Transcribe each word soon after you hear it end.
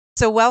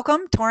So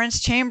welcome,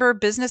 Torrance Chamber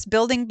Business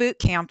Building Boot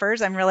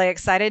Campers. I'm really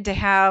excited to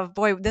have,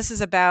 boy, this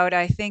is about,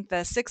 I think,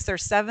 the sixth or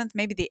seventh,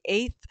 maybe the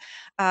eighth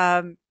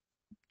um,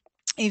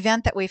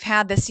 event that we've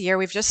had this year.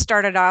 We've just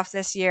started off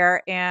this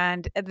year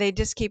and they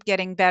just keep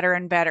getting better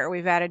and better.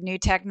 We've added new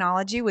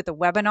technology with the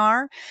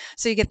webinar.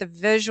 So you get the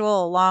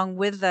visual along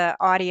with the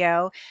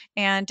audio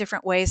and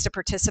different ways to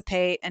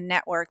participate and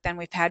network than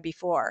we've had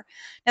before.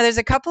 Now there's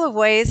a couple of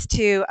ways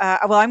to,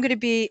 well, I'm going to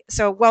be,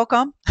 so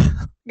welcome.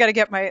 Got to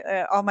get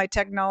my all my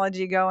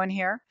technology going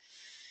here.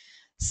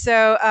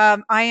 So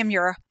I am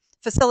your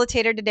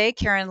facilitator today,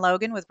 Karen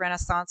Logan with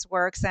Renaissance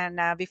Works. And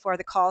before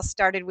the call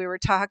started, we were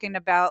talking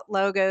about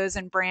logos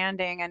and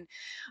branding. And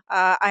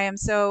I am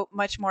so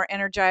much more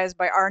energized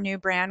by our new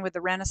brand with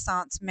the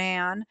Renaissance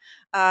Man.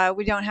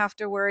 We don't have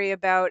to worry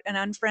about an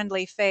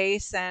unfriendly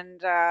face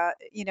and,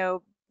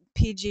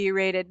 PG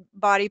rated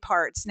body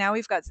parts. Now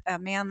we've got a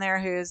man there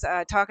who's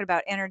talking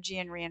about energy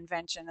and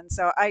reinvention. And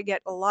so I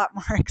get a lot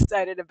more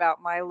excited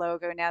about my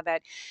logo now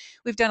that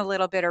we've done a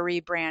little bit of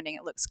rebranding.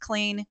 It looks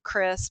clean,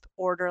 crisp,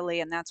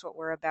 orderly, and that's what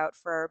we're about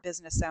for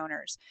business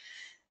owners.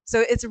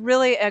 So it's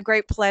really a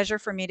great pleasure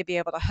for me to be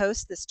able to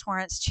host this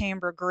Torrance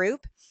Chamber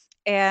group.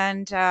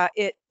 And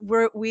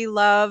we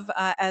love,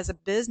 as a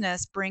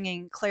business,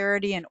 bringing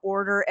clarity and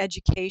order,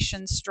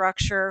 education,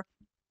 structure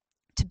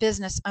to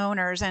business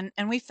owners. And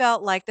we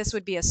felt like this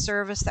would be a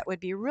service that would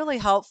be really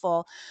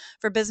helpful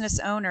for business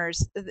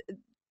owners.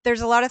 There's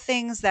a lot of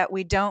things that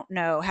we don't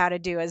know how to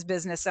do as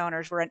business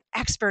owners. We're an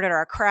expert at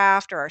our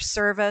craft or our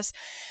service,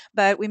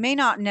 but we may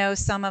not know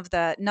some of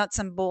the nuts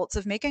and bolts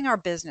of making our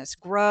business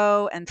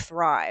grow and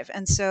thrive.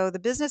 And so the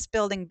Business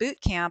Building Boot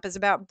Camp is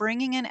about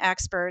bringing in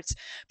experts,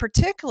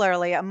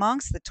 particularly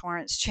amongst the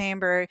Torrance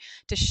Chamber,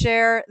 to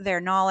share their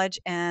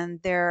knowledge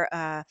and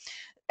their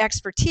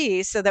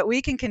expertise so that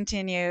we can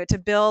continue to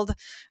build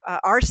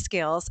our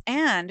skills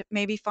and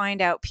maybe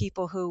find out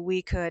people who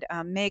we could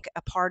make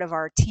a part of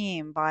our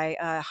team by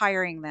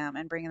hiring them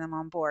and bringing them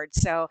on board.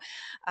 So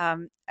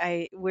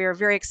we're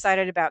very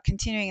excited about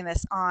continuing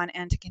this on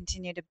and to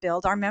continue to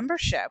build our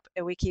membership.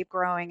 We keep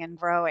growing and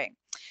growing.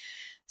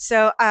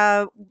 So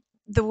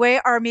the way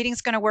our meeting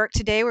is going to work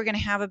today, we're going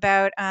to have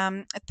about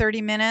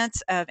 30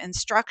 minutes of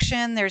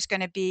instruction. There's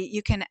going to be,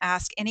 you can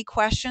ask any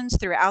questions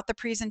throughout the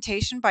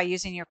presentation by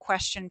using your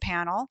question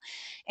panel.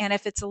 And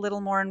if it's a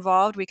little more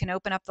involved, we can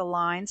open up the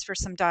lines for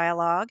some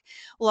dialogue.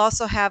 We'll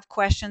also have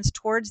questions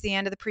towards the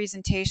end of the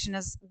presentation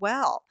as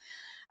well.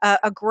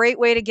 A great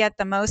way to get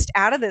the most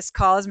out of this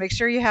call is make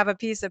sure you have a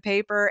piece of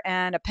paper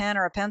and a pen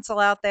or a pencil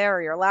out there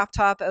or your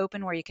laptop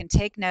open where you can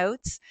take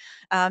notes,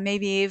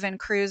 maybe even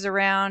cruise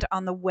around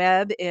on the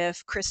web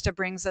if Krista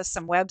brings us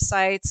some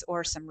websites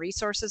or some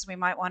resources we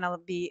might want to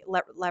be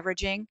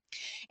leveraging.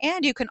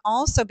 And you can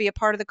also be a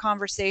part of the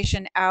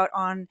conversation out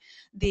on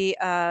the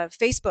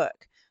Facebook.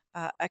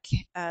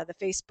 The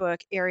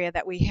Facebook area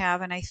that we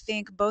have, and I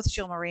think both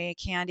Jill Marie,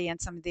 Candy, and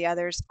some of the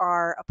others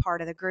are a part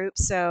of the group.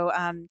 So,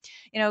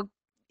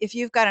 if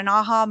you've got an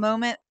aha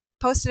moment,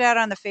 post it out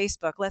on the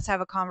Facebook. Let's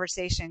have a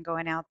conversation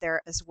going out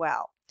there as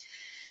well.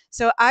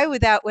 So I,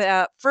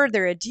 without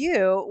further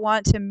ado,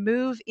 want to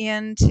move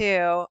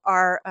into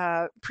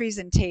our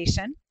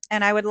presentation.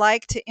 And I would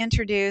like to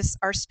introduce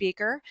our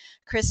speaker,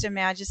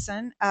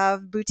 Arthur-Magidson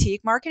of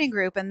Boutique Marketing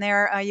Group. And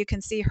there you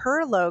can see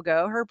her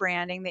logo, her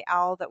branding, the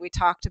owl that we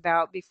talked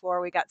about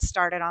before we got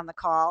started on the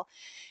call.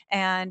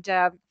 And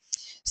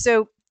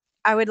so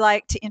I would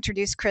like to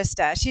introduce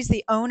Krista. She's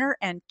the owner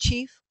and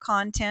chief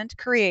content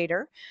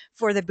creator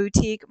for the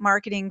Boutique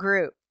Marketing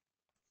Group.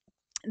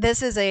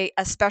 This is a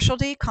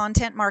specialty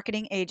content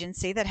marketing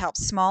agency that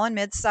helps small and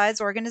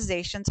mid-sized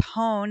organizations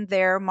hone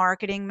their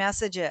marketing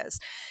messages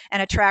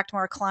and attract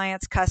more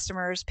clients,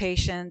 customers,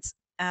 patients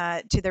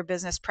to their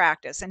business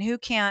practice. And who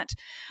can't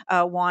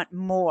want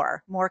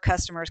more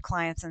customers,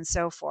 clients, and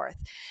so forth.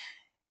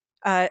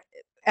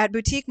 At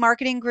Boutique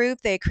Marketing Group,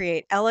 they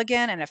create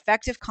elegant and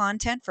effective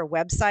content for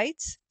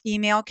websites,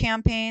 email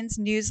campaigns,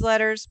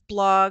 newsletters,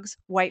 blogs,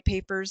 white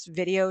papers,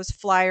 videos,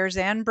 flyers,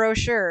 and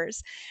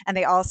brochures. And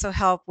they also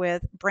help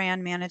with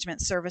brand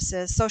management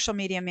services, social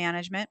media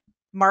management,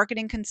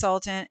 marketing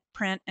consultant,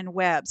 print, and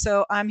web.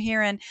 So I'm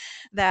hearing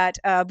that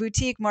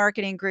Boutique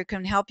Marketing Group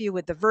can help you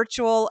with the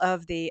virtual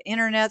of the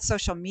internet,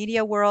 social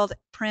media world,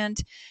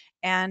 print,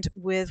 and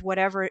with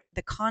whatever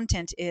the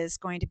content is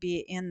going to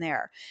be in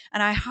there.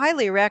 And I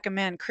highly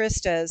recommend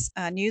Krista's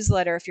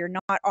newsletter if you're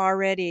not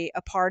already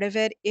a part of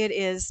it. It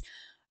is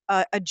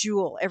a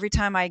jewel every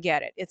time I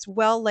get it. It's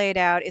well laid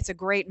out. It's a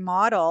great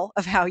model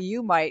of how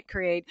you might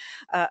create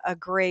a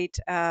great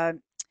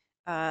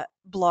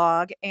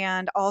blog.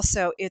 And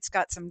also, it's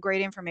got some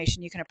great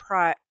information you can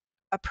apply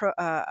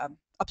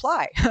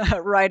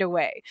right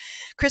away.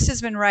 Chris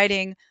has been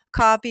writing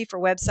copy for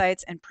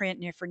websites and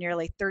print for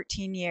nearly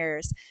 13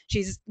 years.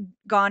 She's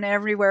gone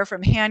everywhere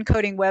from hand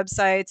coding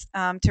websites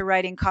to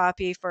writing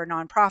copy for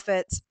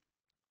nonprofits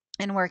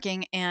and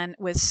working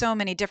with so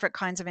many different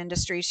kinds of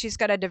industries. She's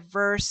got a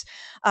diverse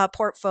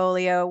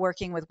portfolio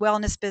working with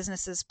wellness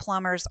businesses,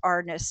 plumbers,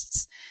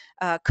 artists,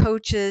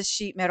 coaches,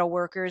 sheet metal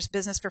workers,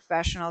 business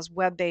professionals,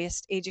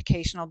 web-based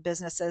educational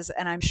businesses,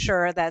 and I'm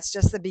sure that's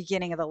just the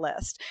beginning of the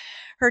list.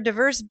 Her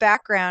diverse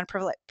background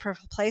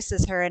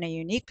places her in a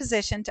unique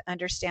position to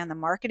understand the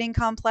marketing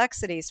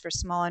complexities for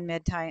small and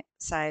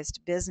mid-sized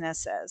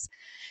businesses.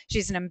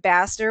 She's an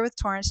ambassador with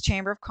Torrance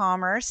Chamber of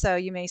Commerce, so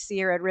you may see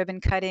her at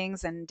ribbon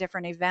cuttings and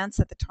different events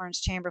that the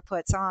Torrance Chamber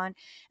puts on.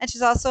 And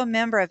she's also a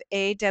member of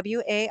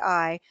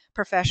AWAI,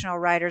 Professional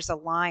Writers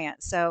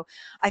Alliance. So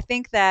I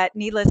think that,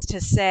 needless to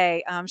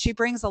say, she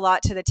brings a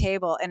lot to the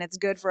table, and it's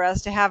good for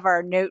us to have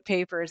our note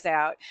papers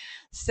out.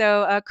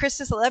 So,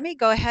 Krista, so let me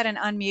go ahead and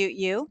unmute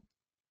you.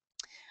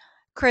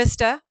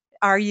 Krista,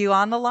 are you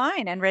on the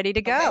line and ready to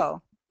Okay.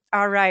 go?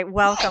 All right,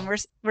 welcome. Hi,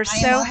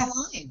 I am on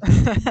the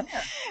line.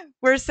 Yeah.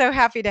 we're so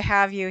happy to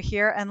have you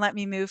here, and let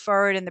me move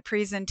forward in the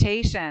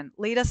presentation.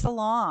 Lead us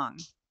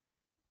along.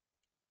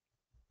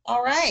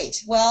 All right.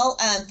 Well,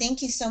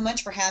 thank you so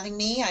much for having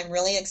me. I'm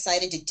really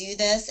excited to do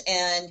this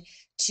and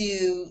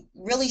to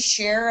really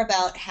share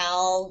about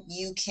how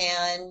you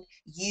can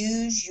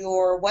use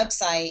your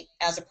website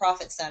as a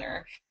profit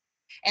center.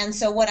 And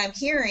so what I'm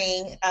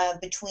hearing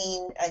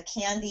between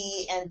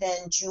Candy and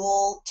then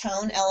Jewel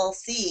Tone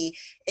LLC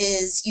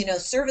is,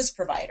 service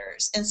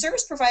providers. And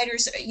service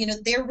providers,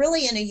 they're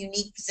really in a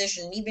unique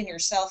position, even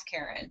yourself,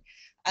 Karen.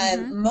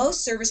 Mm-hmm.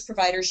 Most service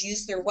providers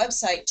use their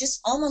website just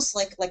almost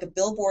like a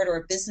billboard or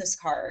a business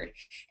card,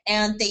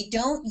 and they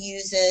don't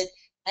use it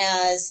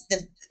as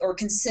the or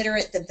consider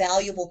it the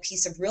valuable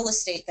piece of real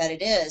estate that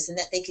it is, and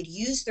that they could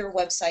use their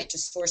website to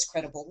source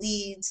credible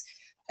leads,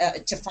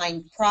 to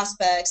find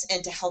prospects,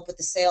 and to help with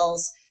the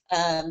sales,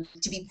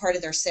 to be part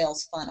of their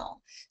sales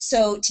funnel.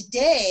 So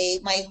today,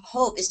 my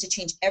hope is to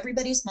change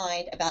everybody's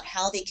mind about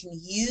how they can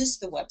use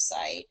the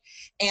website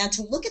and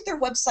to look at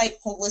their website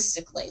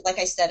holistically. Like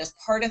I said, as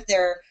part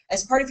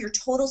of your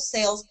total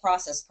sales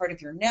process, part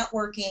of your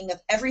networking,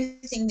 of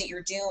everything that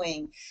you're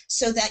doing,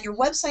 so that your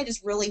website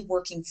is really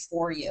working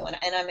for you.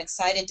 And I'm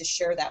excited to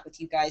share that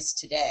with you guys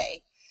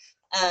today.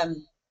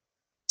 Um,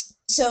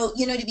 so,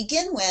 to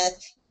begin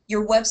with,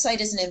 your website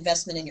is an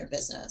investment in your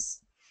business,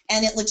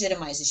 and it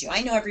legitimizes you.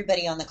 I know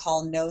everybody on the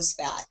call knows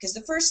that, because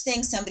the first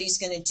thing somebody's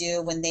going to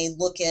do when they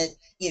look at,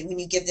 when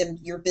you give them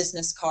your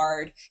business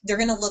card, they're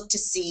going to look to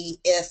see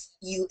if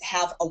you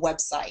have a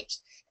website,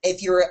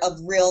 if you're a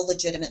real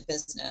legitimate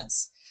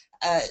business.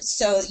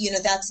 So,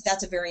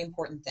 that's a very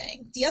important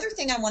thing. The other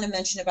thing I want to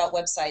mention about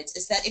websites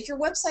is that if your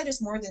website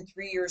is more than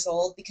 3 years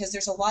old, because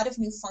there's a lot of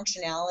new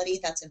functionality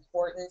that's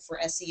important for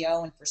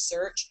SEO and for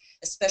search,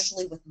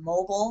 especially with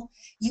mobile,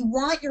 you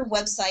want your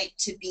website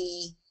to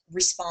be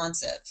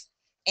responsive.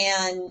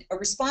 And a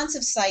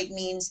responsive site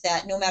means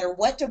that no matter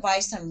what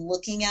device I'm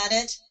looking at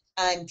it,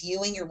 I'm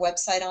viewing your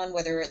website on,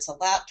 whether it's a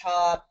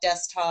laptop,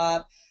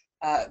 desktop,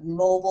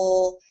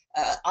 mobile,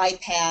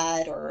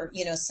 iPad, or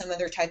some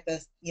other type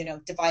of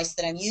device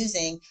that I'm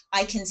using,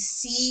 I can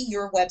see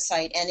your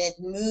website and it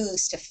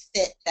moves to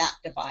fit that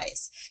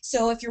device.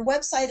 So if your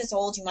website is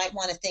old, you might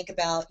want to think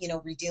about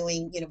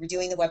redoing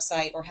the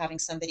website, or having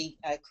somebody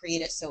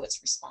create it so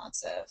it's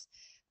responsive.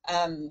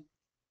 Um,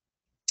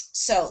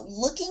 so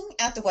looking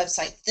at the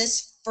website,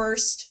 this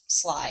first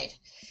slide,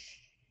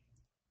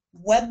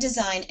 web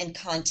design and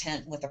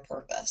content with a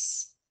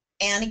purpose.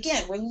 And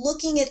again, we're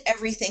looking at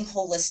everything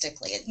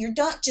holistically. You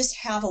don't just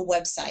have a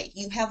website,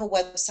 you have a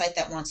website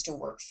that wants to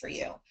work for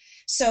you.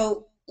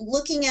 So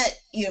looking at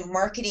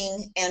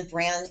marketing and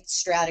brand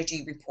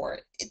strategy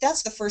report,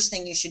 that's the first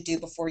thing you should do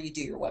before you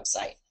do your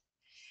website.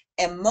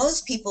 And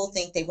most people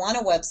think they want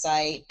a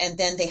website and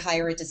then they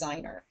hire a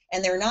designer,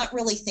 and they're not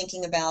really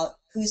thinking about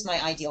who's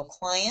my ideal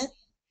client,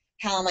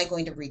 how am I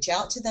going to reach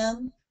out to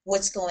them,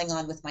 what's going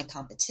on with my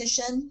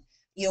competition,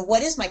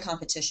 what is my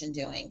competition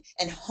doing,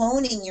 and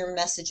honing your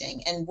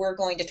messaging. And we're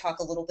going to talk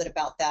a little bit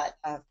about that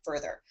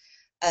further.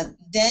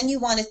 Then you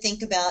want to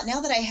think about,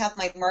 now that I have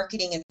my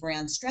marketing and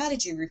brand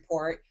strategy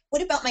report,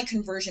 what about my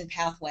conversion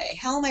pathway?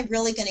 How am I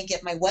really going to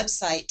get my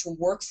website to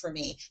work for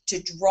me,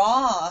 to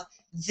draw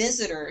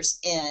visitors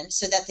in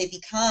so that they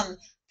become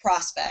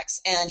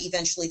prospects and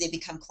eventually they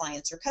become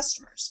clients or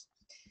customers?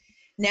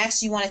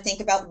 Next, you want to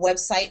think about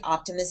website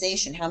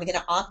optimization. How am I going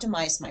to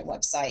optimize my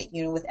website,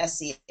 with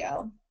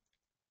SEO?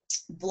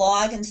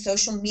 Blog and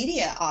social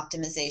media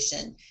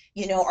optimization,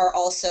 are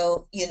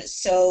also,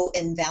 so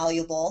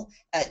invaluable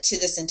to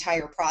this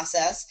entire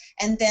process.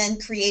 And then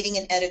creating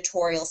an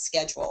editorial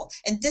schedule.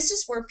 And this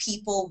is where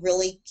people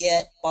really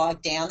get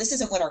bogged down. This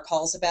isn't what our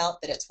call's about,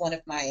 but it's one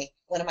of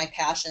my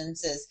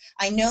passions. Is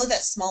I know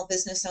that small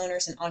business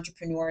owners and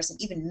entrepreneurs,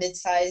 and even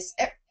mid-size,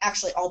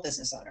 actually all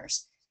business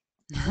owners,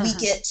 we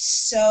get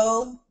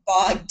so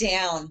bogged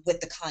down with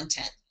the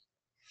content,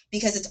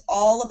 because it's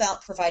all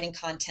about providing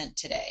content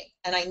today.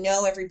 And I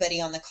know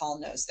everybody on the call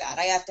knows that.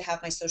 I have to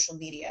have my social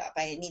media up.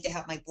 I need to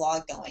have my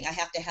blog going. I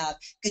have to have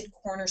good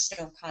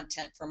cornerstone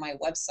content for my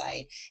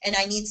website. And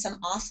I need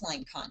some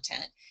offline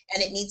content,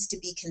 and it needs to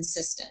be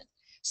consistent.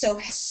 So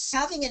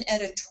having an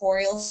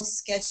editorial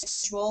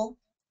schedule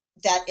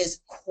that is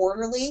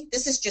quarterly.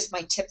 This is just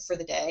my tip for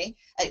the day.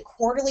 A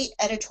quarterly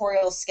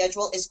editorial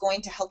schedule is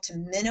going to help to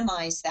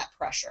minimize that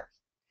pressure.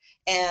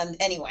 And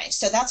anyway,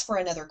 so that's for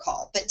another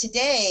call. But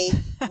today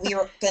we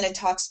are going to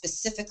talk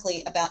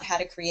specifically about how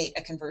to create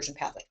a conversion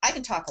pathway. I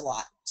can talk a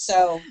lot.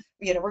 So,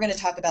 we're going to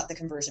talk about the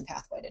conversion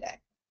pathway today.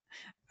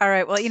 All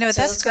right. Well, So that's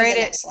let's go to great.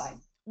 the next slide.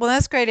 Well,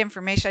 that's great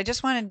information. I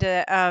just wanted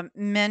to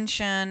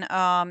mention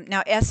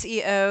now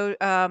SEO.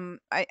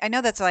 I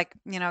know that's like,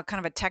 kind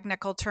of a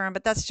technical term,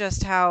 but that's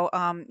just how,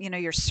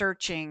 your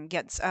searching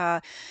gets,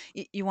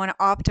 you want to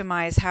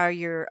optimize how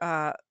you're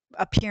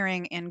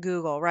appearing in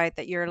Google, right?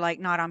 That you're like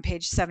not on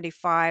page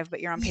 75, but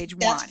you're on page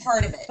That's one.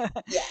 part of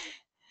it. Yeah.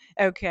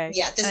 Okay.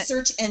 Yeah, the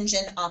search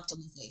engine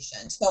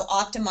optimization. So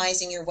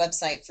optimizing your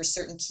website for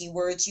certain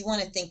keywords, you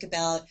want to think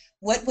about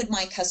what would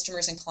my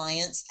customers and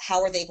clients,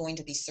 how are they going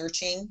to be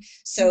searching? Hmm.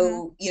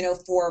 So,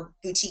 for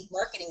boutique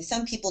marketing,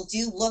 some people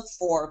do look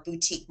for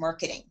boutique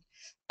marketing.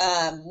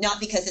 Not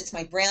because it's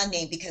my brand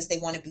name, because they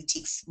want a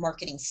boutique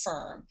marketing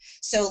firm.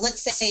 So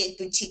let's say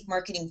boutique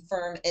marketing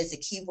firm is a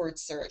keyword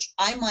search.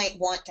 I might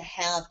want to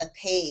have a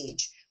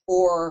page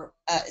or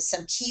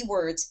some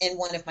keywords in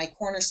one of my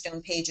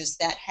cornerstone pages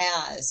that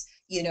has,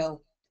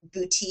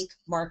 boutique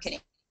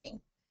marketing.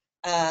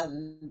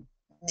 Um,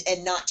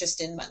 and not just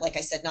in my, like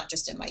I said, not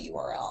just in my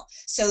URL.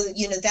 So,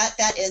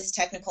 that is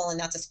technical, and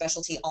that's a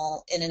specialty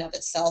all in and of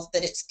itself,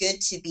 but it's good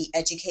to be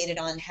educated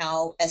on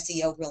how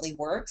SEO really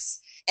works.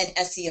 And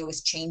SEO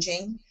is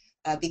changing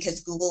because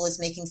Google is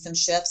making some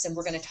shifts, and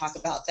we're going to talk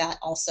about that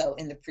also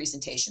in the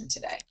presentation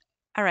today.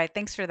 All right.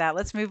 Thanks for that.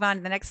 Let's move on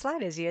to the next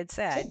slide, as you had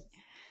said. Okay.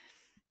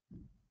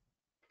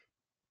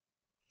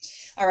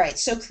 All right,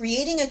 so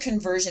creating a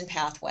conversion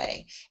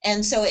pathway.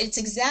 And so it's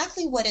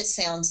exactly what it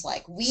sounds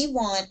like. We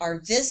want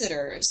our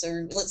visitors,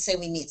 or let's say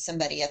we meet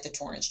somebody at the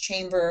Torrance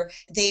Chamber,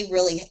 they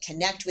really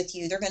connect with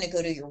you. They're going to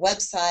go to your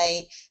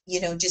website,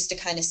 just to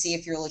kind of see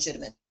if you're a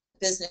legitimate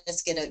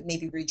business,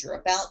 maybe read your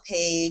about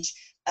page.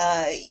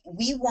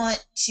 We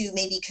want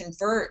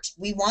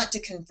to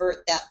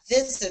convert that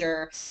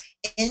visitor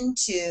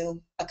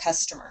into a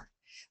customer,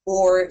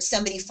 or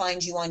somebody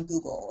finds you on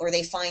Google, or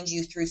they find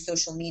you through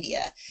social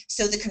media.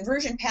 So the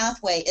conversion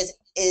pathway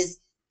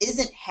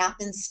isn't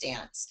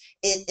happenstance.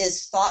 It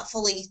is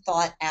thoughtfully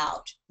thought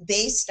out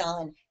based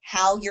on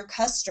how your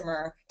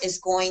customer is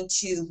going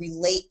to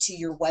relate to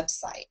your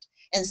website.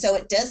 And so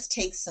it does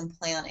take some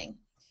planning.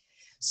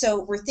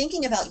 So we're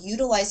thinking about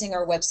utilizing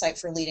our website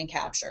for lead and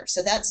capture.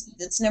 So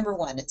that's number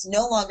one. It's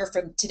no longer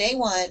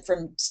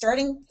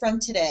starting from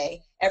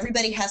today,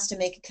 everybody has to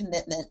make a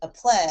commitment, a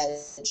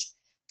pledge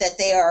that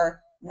they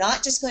are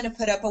not just going to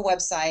put up a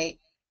website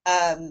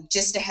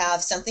just to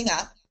have something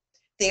up.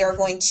 They are Hmm.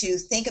 going to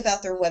think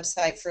about their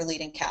website for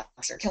lead and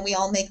capture. Can we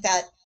all make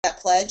that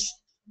pledge?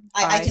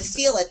 I I, can s-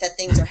 feel it that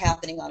things are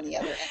happening on the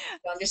other end.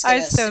 So I'm just going I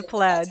to so assume that that's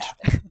pledge.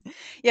 happening.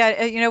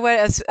 Yeah, you know what?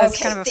 As kind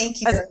Okay, of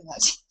thank you as very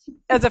much.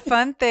 as a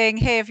fun thing,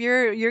 hey, if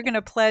you're going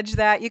to pledge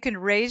that, you can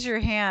raise your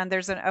hand.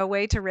 There's a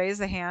way to raise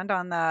the hand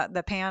on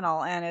the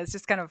panel, and it's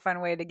just kind of a fun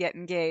way to get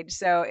engaged.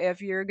 So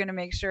if you're going to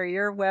make sure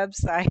your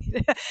website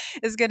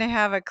is going to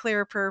have a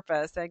clear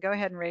purpose, then go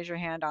ahead and raise your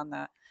hand on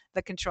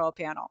the control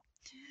panel.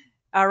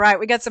 All right,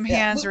 we got some Yeah.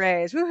 hands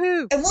raised.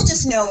 Woohoo! And we'll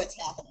just know it's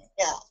happening.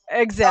 Yeah. All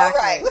right.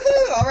 Exactly.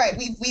 Woohoo. All right.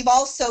 We've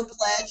also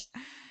pledged.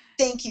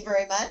 Thank you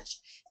very much.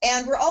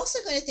 And we're also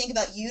going to think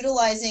about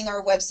utilizing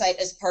our website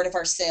as part of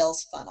our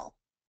sales funnel.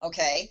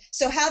 Okay.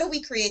 So how do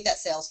we create that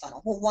sales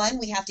funnel? Well, one,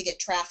 we have to get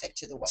traffic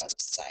to the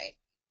website.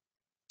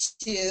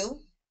 Two,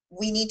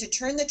 we need to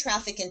turn the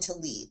traffic into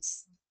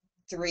leads.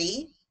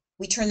 Three,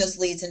 we turn those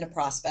leads into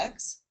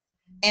prospects,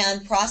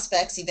 and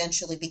prospects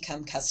eventually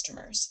become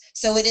customers.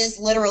 So it is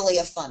literally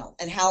a funnel.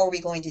 And how are we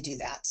going to do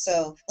that?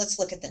 So let's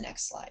look at the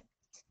next slide.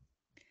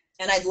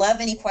 And I'd love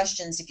any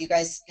questions if you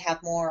guys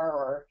have more,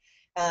 or,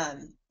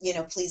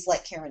 please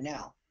let Karen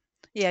know.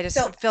 Yeah, just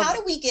So feel. how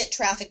do we get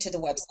traffic to the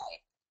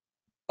website?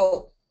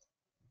 Oh,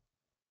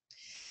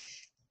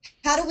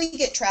 how do we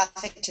get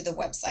traffic to the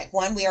website?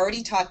 One, we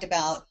already talked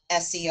about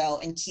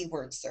SEO and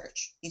keyword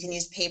search. You can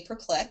use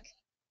pay-per-click,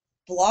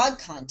 blog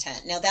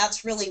content. Now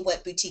that's really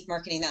what boutique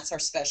marketing, that's our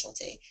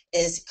specialty,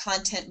 is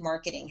content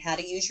marketing, how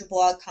to use your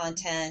blog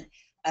content,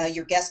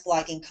 your guest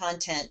blogging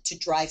content to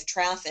drive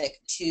traffic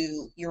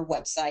to your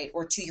website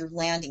or to your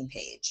landing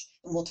page.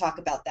 And we'll talk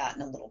about that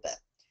in a little bit.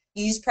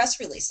 You use press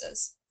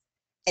releases.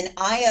 An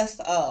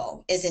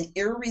IFO is an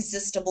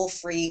irresistible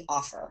free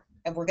offer.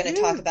 And we're going to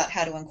talk Woo. about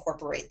how to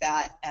incorporate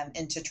that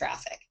into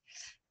traffic.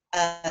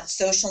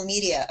 Social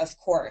media, of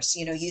course,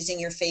 using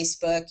your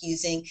Facebook,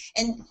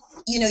 and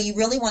you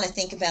really want to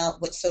think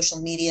about what social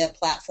media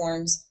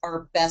platforms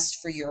are best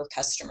for your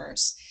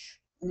customers.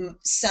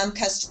 Some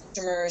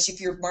customers,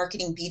 if you're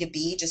marketing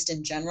B2B just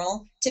in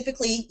general,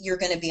 typically you're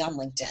going to be on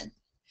LinkedIn.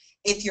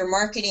 If you're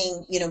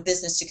marketing,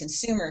 business to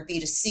consumer,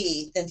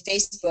 B2C, then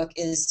Facebook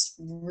is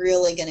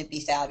really going to be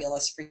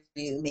fabulous for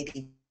you.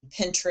 Maybe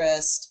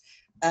Pinterest,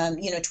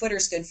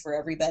 Twitter's good for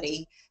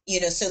everybody.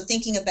 So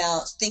thinking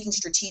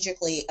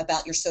strategically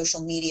about your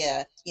social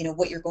media,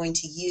 what you're going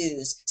to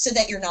use so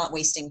that you're not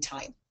wasting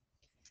time.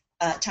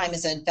 time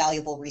is a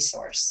valuable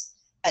resource.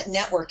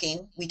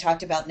 Networking, we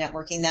talked about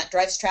networking, that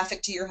drives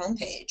traffic to your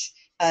homepage.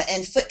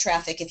 And foot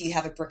traffic, if you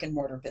have a brick and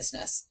mortar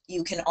business,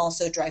 you can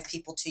also drive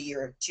people to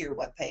your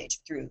webpage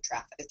through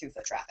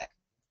foot traffic.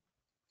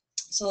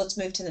 So let's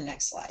move to the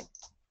next slide.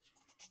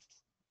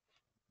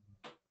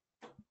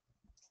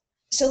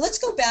 So let's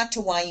go back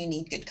to why you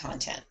need good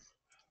content.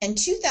 In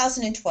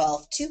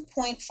 2012,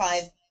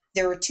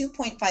 there were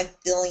 2.5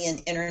 billion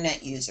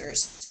internet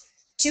users,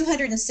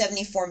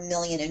 274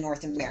 million in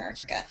North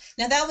America.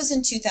 Now that was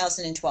in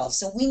 2012,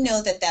 so we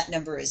know that that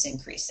number is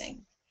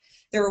increasing.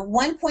 There were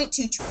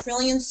 1.2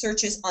 trillion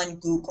searches on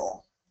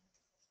Google.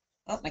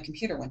 Oh, my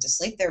computer went to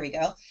sleep. There we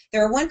go.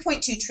 There are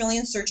 1.2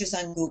 trillion searches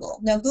on Google.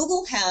 Now,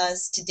 Google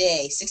has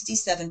today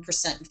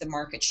 67% of the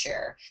market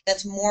share.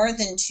 That's more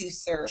than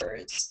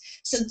 2/3.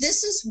 So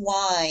this is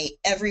why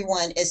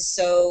everyone is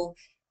so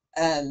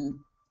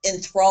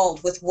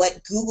enthralled with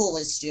what Google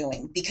is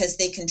doing, because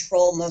they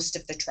control most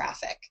of the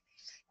traffic.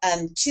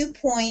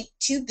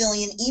 2.2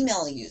 billion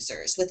email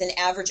users with an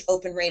average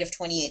open rate of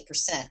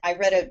 28%. I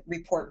read a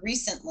report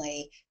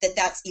recently that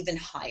that's even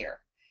higher.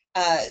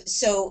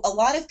 So a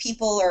lot of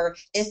people are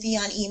iffy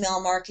on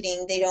email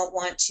marketing. They don't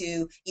want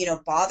to,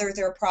 bother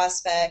their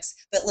prospects.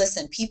 But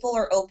listen, people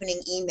are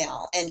opening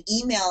email, and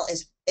email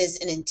is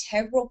an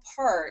integral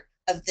part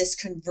of this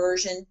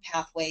conversion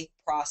pathway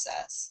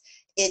process.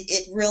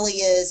 It really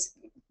is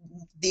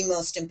the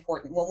most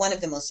important, well, one of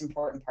the most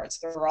important parts.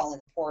 They're all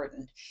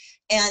important.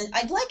 And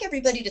I'd like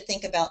everybody to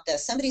think about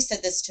this. Somebody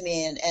said this to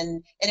me,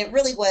 and it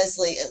really was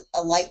like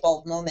a light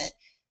bulb moment.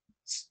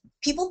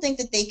 People think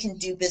that they can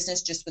do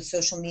business just with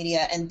social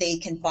media and they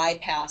can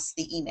bypass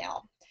the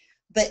email.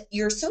 But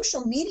your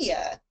social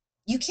media,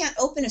 you can't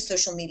open a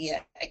social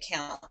media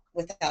account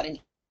without an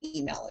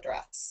email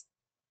address.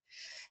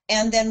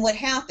 And then what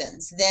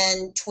happens?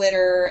 Then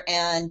Twitter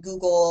and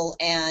Google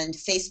and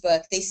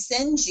Facebook, they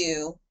send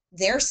you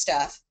their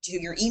stuff to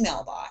your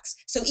email box.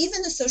 So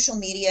even the social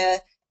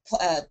media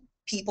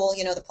people,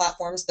 the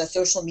platforms, the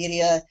social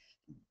media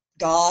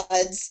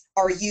gods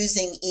are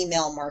using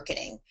email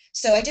marketing.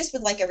 So I just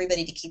would like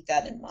everybody to keep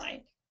that in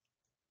mind.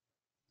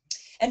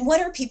 And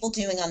what are people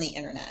doing on the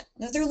internet?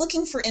 No, they're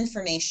looking for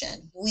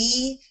information.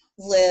 We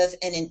live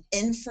in an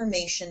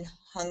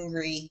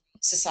information-hungry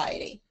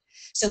society.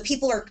 So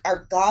people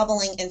are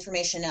gobbling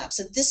information up.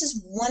 So this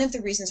is one of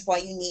the reasons why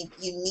you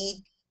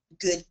need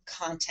good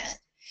content.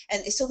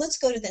 And so let's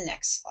go to the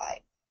next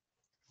slide.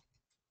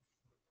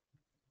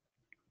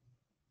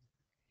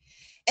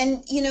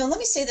 And let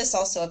me say this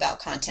also about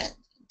content.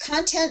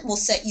 Content will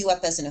set you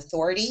up as an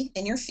authority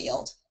in your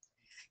field.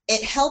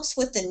 It helps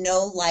with the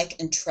know, like,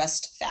 and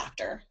trust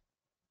factor.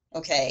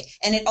 Okay,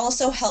 and it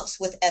also helps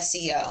with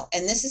SEO,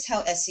 and this is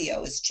how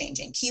SEO is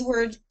changing.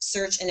 Keyword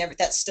search and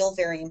that's still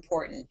very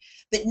important.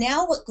 But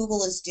now what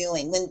Google is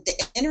doing, when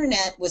the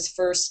internet was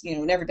first,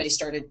 when everybody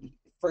started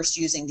first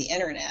using the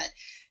internet,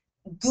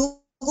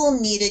 Google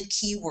needed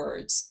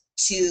keywords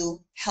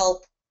to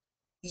help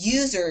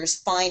users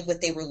find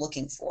what they were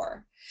looking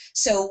for.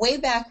 So way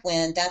back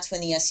when, that's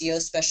when the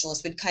SEO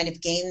specialist would kind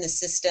of game the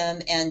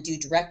system and do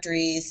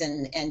directories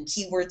and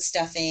keyword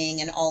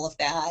stuffing and all of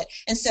that.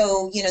 And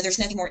so, there's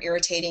nothing more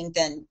irritating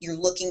than you're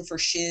looking for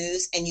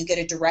shoes and you get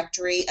a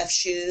directory of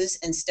shoes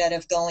instead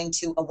of going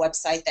to a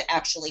website that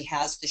actually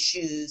has the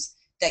shoes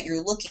that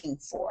you're looking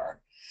for.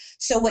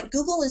 So what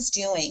Google is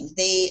doing,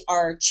 they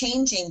are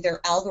changing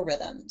their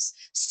algorithms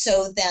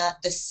so that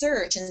the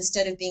search,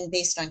 instead of being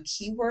based on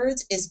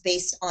keywords, is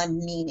based on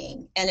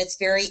meaning, and it's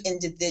very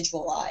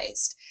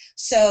individualized.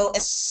 So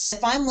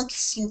if I'm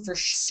looking for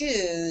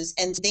shoes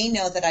and they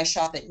know that I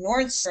shop at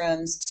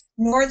Nordstrom's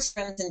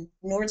and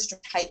Nordstrom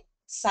type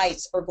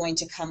sites are going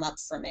to come up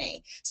for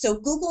me. So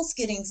Google's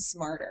getting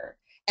smarter.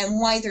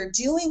 And why they're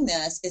doing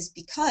this is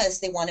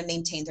because they want to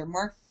maintain their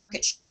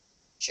market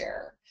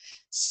share.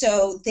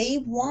 So they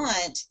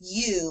want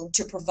you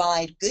to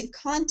provide good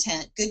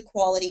content, good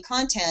quality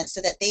content,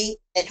 so that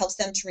it helps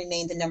them to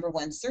remain the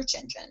 #1 search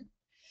engine.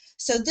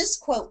 So this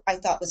quote I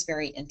thought was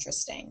very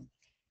interesting.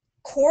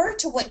 Core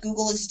to what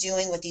Google is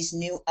doing with these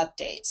new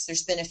updates,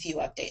 there's been a few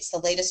updates. The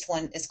latest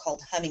one is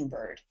called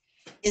Hummingbird,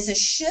 is a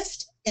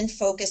shift in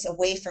focus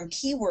away from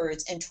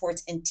keywords and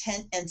towards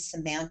intent and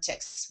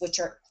semantics, which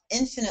are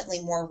infinitely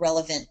more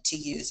relevant to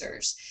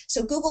users.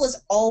 So Google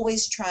is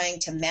always trying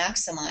to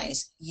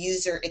maximize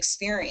user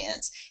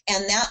experience,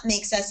 and that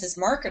makes us as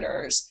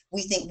marketers,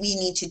 we think we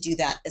need to do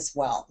that as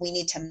well. We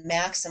need to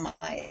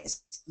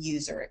maximize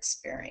user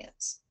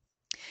experience.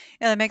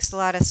 Yeah, that makes a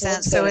lot of So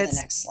let's sense. go So to the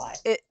next slide.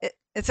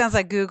 it sounds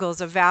like Google's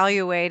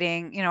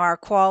evaluating, our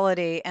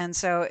quality, and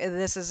so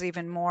this is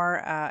even more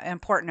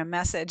important a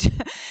message.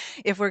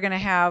 If we're going to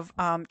have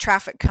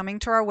traffic coming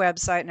to our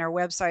website, and our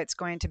website's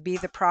going to be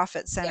the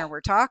profit center Yeah.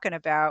 we're talking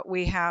about,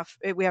 we have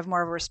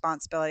more of a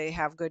responsibility to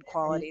have good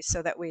quality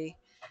so that we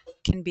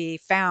can be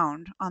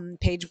found on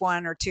page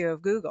 1 or 2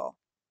 of Google.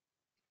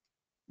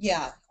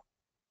 Yeah.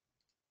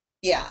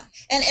 Yeah.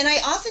 And I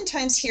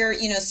oftentimes hear,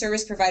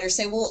 service providers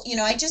say, well,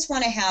 I just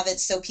want to have it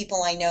so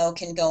people I know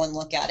can go and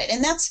look at it.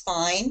 And that's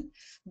fine.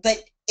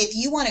 But if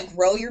you want to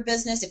grow your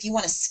business, if you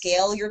want to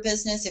scale your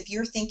business, if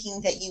you're thinking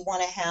that you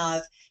want to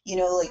have,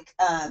 like,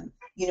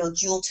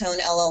 Jewel Tone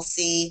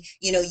LLC,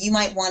 you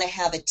might want to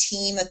have a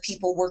team of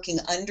people working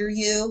under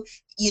you,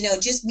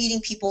 just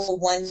meeting people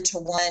one to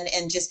one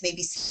and just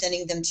maybe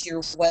sending them to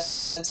your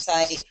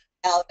website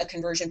out a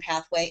conversion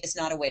pathway is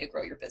not a way to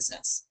grow your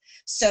business.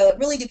 So it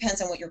really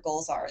depends on what your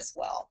goals are as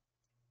well.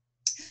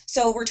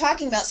 So we're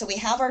talking about, so we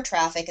have our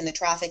traffic, and the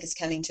traffic is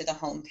coming to the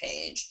home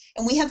page,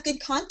 and we have good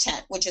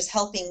content, which is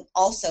helping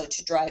also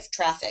to drive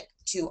traffic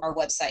to our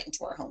website and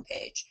to our home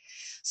page.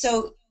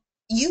 So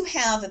you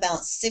have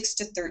about 6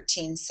 to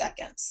 13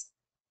 seconds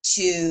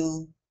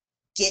to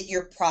get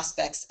your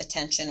prospect's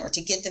attention, or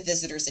to get the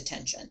visitor's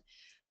attention,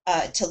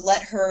 to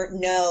let her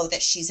know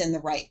that she's in the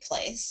right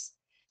place,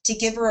 to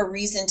give her a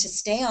reason to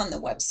stay on the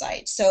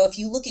website. So if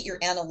you look at your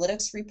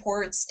analytics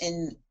reports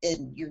in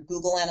your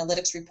Google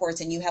Analytics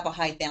reports, and you have a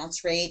high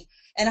bounce rate,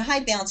 and a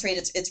high bounce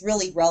rate, it's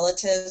really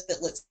relative, but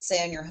let's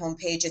say on your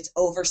homepage it's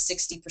over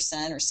 60%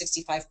 or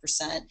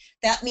 65%.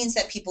 That means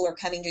that people are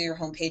coming to your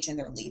homepage and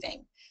they're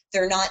leaving.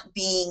 They're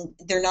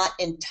not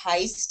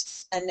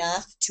enticed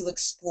enough to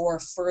explore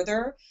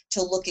further,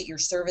 to look at your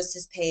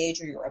services page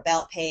or your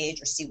about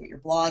page, or see what your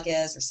blog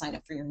is, or sign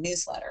up for your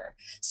newsletter.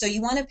 So you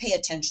want to pay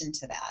attention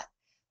to that.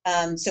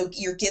 So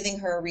you're giving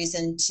her a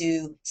reason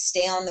to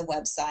stay on the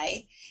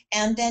website,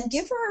 and then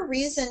give her a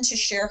reason to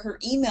share her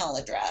email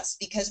address,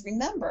 because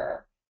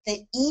remember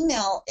that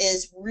email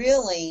is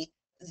really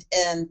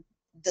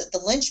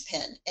the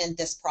linchpin in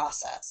this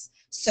process.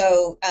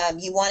 So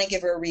you want to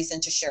give her a reason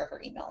to share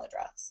her email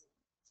address.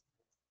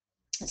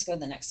 Let's go to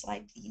the next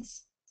slide,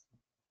 please.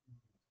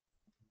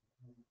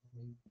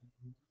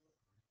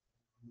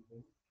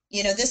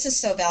 This is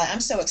so valuable. I'm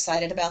so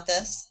excited about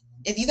this.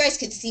 If you guys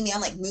could see me,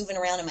 I'm like moving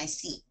around in my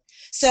seat.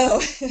 So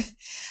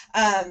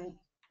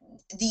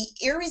the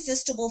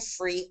irresistible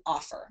free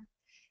offer.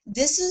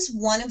 This is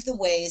one of the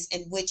ways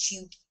in which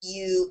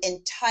you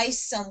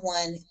entice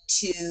someone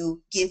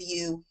to give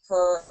you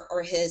her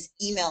or his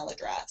email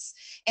address.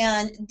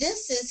 And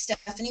this is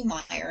Stephanie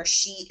Meyer.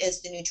 She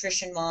is the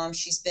nutrition mom.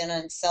 She's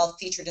been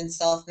featured in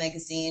Self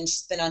magazine.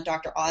 She's been on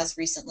Dr. Oz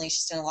recently.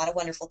 She's done a lot of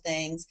wonderful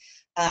things.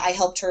 I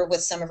helped her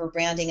with some of her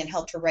branding and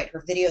helped her write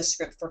her video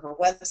script for her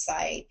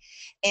website.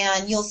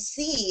 And you'll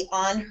see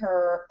on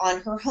her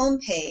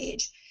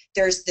homepage,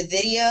 there's the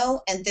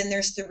video, and then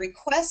there's the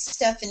Request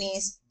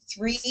Stephanie's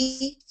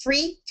free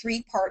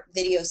 3-part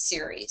video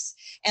series.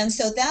 And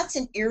so that's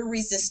an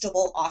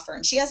irresistible offer.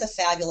 And she has a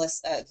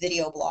fabulous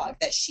video blog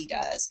that she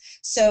does.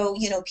 So,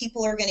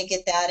 people are going to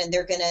get that, and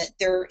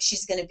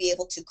she's going to be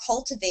able to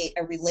cultivate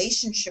a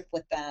relationship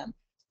with them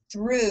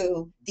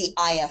through the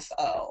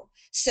IFO.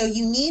 So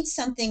you need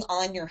something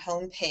on your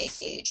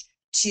homepage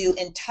to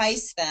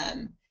entice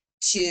them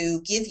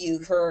to give you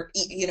her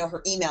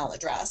email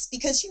address,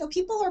 because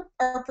people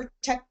are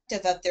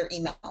protective of their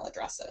email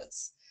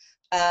addresses.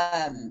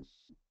 And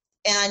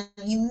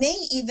you may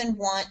even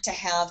want to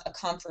have a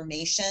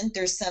confirmation.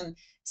 There's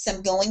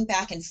some going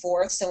back and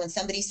forth. So when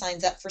somebody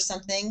signs up for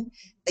something,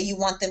 you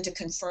want them to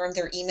confirm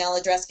their email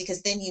address,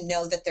 because then you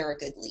know that they're a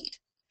good lead.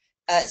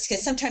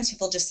 Because sometimes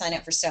people just sign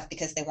up for stuff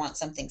because they want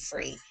something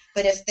free.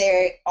 But if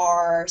they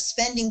are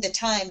spending the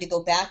time to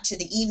go back to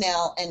the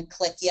email and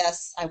click,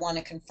 yes, I want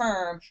to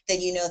confirm, then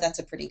you know that's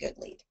a pretty good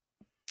lead.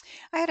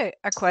 I had a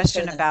Let's go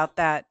question to the next. about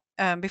that.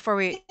 Yeah.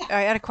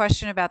 I had a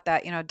question about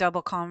that,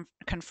 double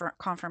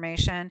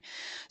confirmation.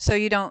 So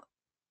you don't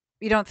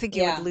think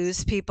you would Yeah.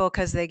 lose people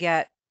because they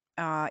get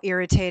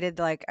irritated,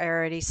 like I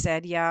already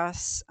said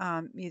yes.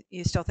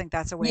 You still think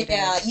that's a way to.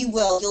 Yeah, you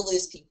will. You'll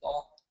lose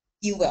people.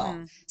 You will.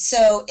 Mm,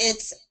 So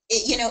it's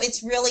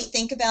really,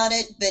 think about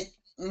it, but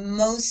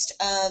most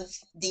of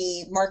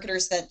the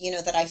marketers that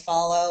I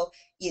follow,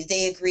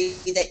 they agree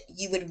that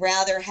you would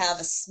rather have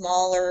a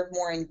smaller,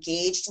 more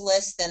engaged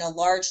list than a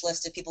large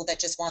list of people that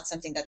just want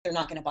something that they're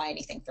not going to buy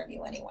anything from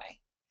you anyway.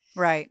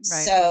 right,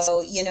 right.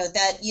 So,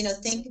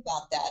 think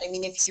about that. I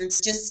mean, if you're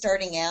just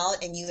starting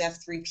out and you have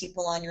 3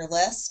 people on your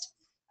list,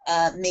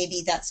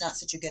 maybe that's not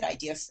such a good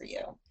idea for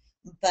you.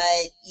 But,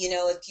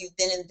 if you've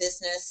been in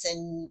business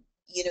and,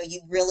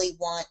 you really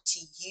want to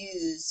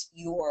use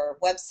your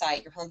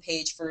website, your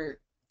homepage for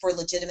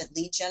legitimate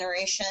lead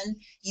generation,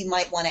 you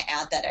might want to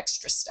add that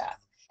extra step.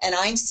 And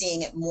I'm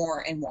seeing it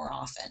more and more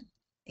often.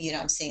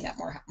 I'm seeing that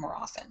more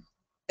often.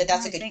 But All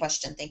that's a right, good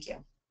question. Thank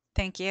you.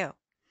 thank you.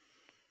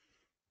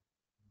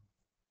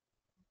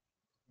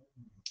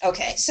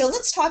 Okay, so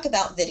let's talk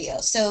about video.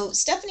 So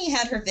Stephanie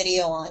had her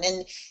video on,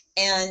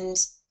 and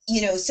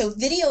so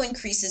video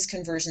increases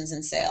conversions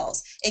and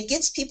sales. It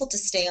gets people to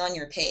stay on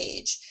your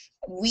page.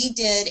 We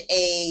did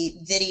a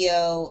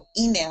video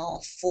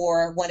email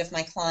for one of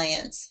my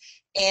clients,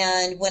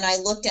 and when I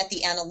looked at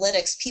the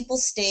analytics, people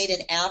stayed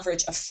an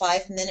average of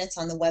 5 minutes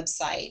on the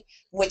website,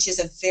 which is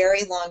a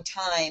very long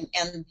time,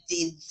 and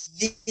the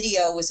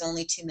video was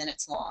only 2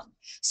 minutes long.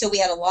 So we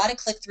had a lot of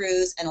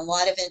click-throughs and a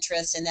lot of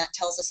interest, and that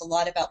tells us a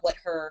lot about what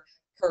her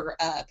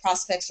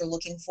prospects are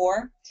looking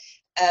for.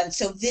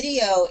 So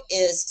video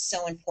is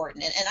so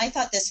important, and I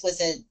thought this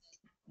was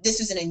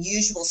an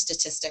unusual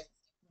statistic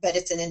but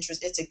it's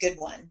a good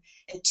one.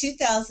 In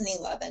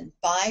 2011,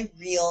 Buy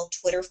Real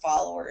Twitter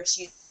followers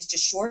used a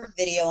short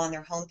video on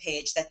their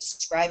homepage that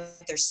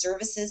described their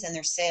services and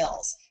their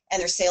sales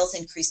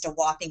increased a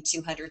whopping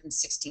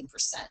 216%.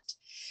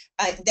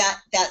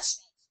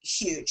 That's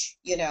huge.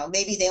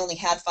 Maybe they only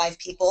had 5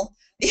 people,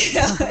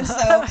 and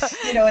so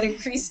it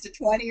increased to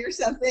 20 or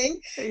something.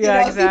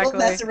 Yeah, People exactly.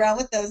 mess around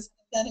with those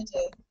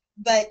percentages.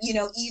 But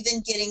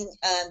even getting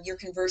your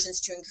conversions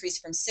to increase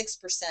from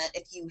 6%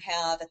 if you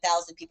have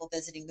 1,000 people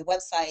visiting the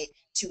website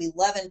to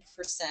 11%,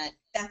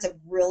 that's a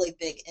really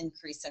big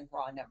increase in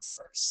raw numbers.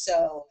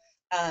 So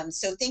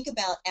think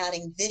about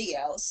adding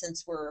video,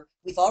 since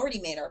we've already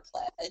made our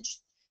pledge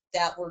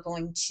that we're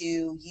going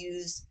to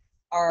use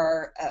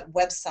our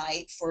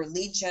website for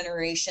lead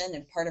generation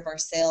and part of our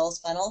sales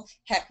funnel.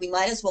 Heck, we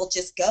might as well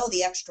just go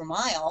the extra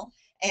mile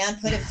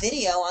and put a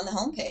video on the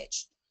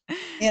homepage.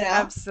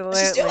 Let's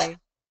just do Absolutely.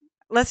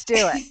 Let's do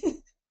it. it.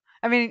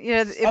 I mean,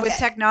 with Okay,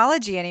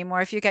 technology anymore,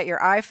 if you get your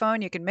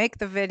iPhone, you can make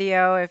the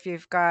video. If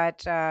you've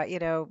got,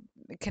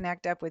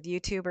 connect up with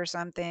YouTube or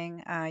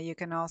something, you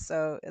can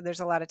also, there's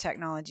a lot of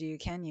technology you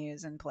can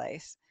use in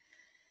place.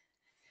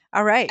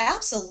 All right.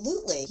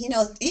 absolutely.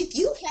 If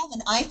you have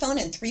an iPhone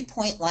and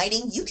 3-point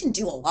lighting, you can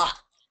do a lot.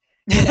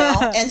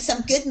 And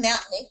some good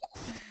matte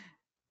makeup.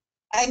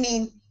 I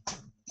mean,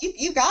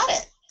 you got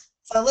it.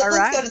 So All let's go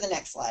right. to the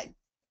next slide.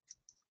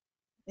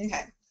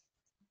 Okay.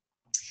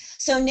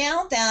 So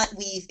now that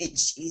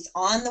she's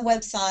on the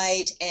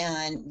website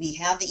and we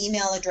have the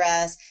email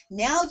address,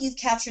 now you've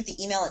captured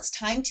the email. It's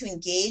time to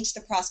engage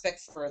the prospect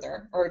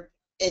further, or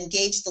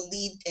engage the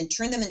lead and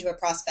turn them into a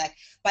prospect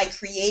by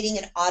creating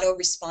an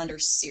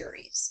autoresponder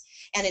series.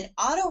 And an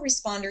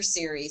autoresponder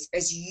series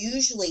is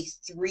usually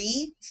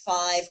 3,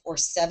 5, or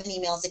 7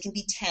 emails. It can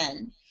be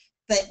 10,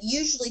 but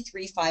usually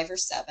 3, 5, or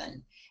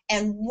 7.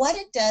 And what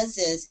it does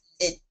is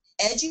it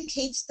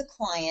educates the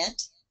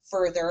client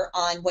further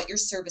on what your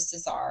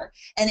services are,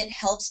 and it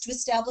helps to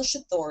establish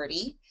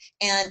authority,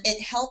 and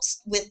it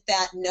helps with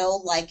that know,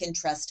 like, and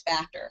trust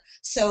factor.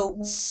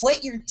 So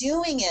what you're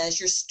doing is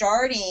you're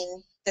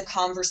starting the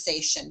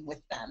conversation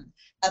with them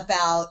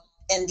about,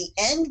 and the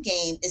end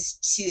game is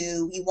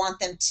you want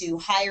them to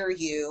hire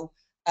you,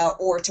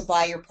 or to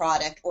buy your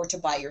product or to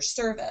buy your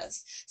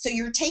service. So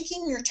you're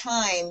taking your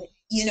time,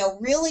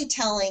 really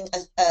telling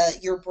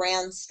your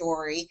brand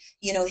story,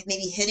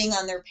 maybe hitting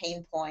on their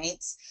pain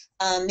points,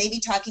 maybe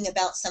talking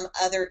about some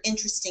other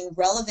interesting,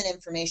 relevant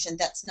information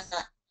that's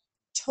not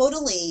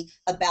totally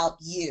about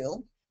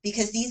you,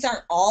 because these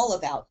aren't all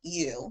about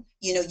you.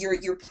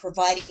 You're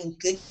providing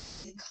good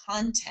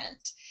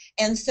content.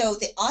 And so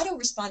the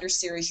autoresponder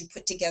series you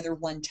put together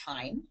one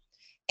time,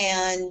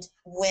 and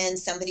when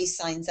somebody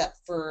signs up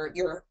for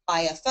your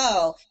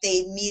IFO,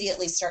 they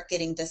immediately start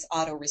getting this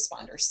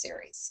autoresponder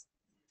series.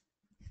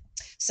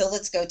 So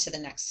let's go to the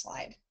next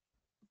slide.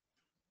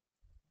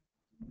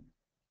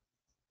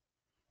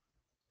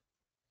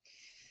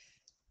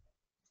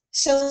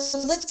 So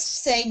let's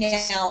say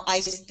now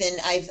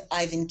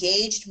I've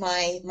engaged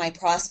my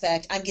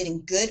prospect. I'm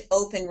getting good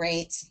open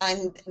rates.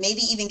 I'm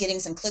maybe even getting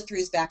some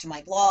click-throughs back to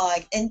my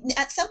blog. And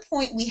at some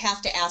point we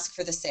have to ask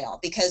for the sale,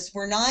 because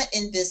we're not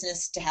in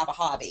business to have a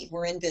hobby.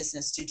 We're in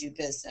business to do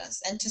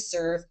business and to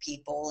serve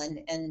people,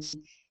 and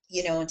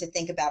to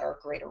think about our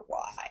greater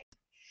why.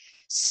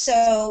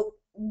 So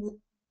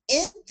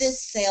in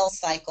this sales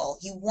cycle,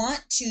 you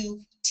want to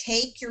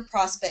take your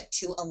prospect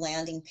to a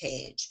landing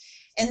page.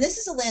 And this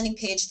is a landing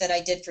page that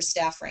I did for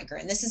Staff Ranker,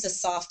 and this is a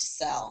soft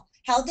sell.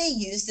 How they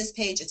use this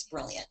page, it's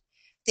brilliant.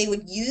 They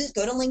would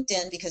go to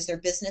LinkedIn, because their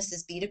business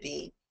is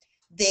B2B.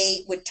 They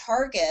would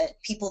target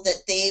people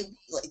that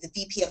like the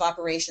VP of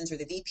operations or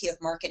the VP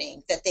of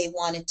marketing, that they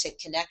wanted to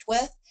connect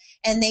with.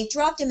 And they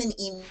dropped them an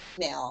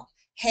email.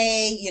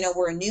 Hey,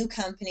 we're a new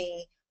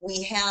company.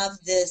 We have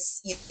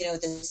this,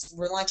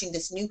 we're launching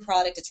this new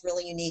product. It's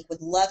really unique.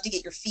 Would love to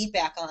get your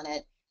feedback on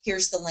it.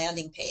 Here's the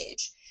landing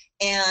page.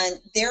 And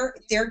they're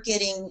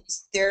getting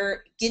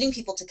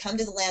people to come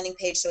to the landing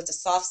page. So it's a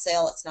soft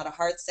sale. It's not a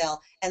hard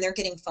sell. And they're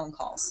getting phone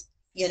calls.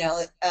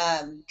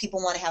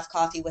 People want to have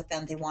coffee with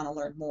them. They want to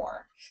learn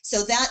more.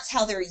 So that's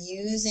how they're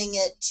using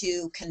it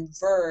to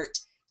convert,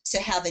 to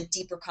have a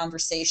deeper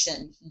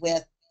conversation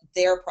with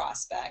their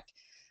prospect.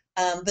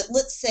 But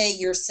let's say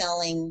you're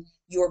selling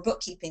your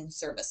bookkeeping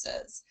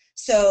services.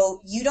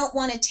 So you don't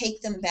want to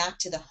take them back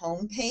to the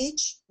home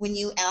page when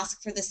you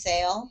ask for the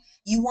sale.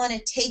 You want to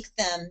take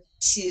them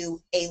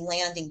to a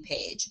landing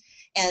page,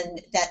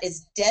 and that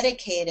is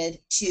dedicated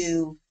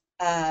to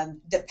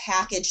the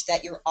package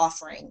that you're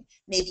offering.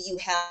 Maybe you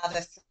have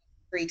a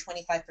free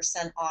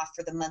 25% off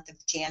for the month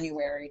of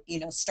January,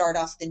 start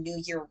off the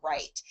new year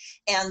right.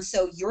 And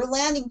so your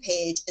landing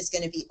page is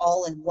going to be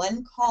all in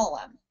one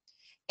column.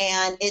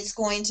 And it's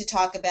going to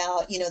talk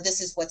about,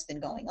 this is what's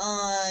been going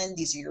on.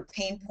 These are your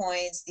pain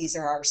points. These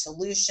are our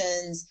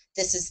solutions.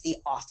 This is the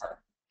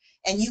offer.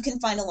 And you can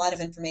find a lot of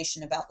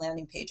information about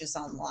landing pages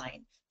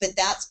online, but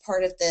that's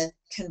part of the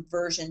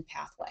conversion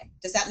pathway.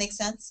 Does that make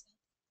sense?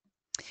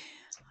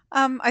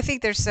 I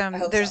think I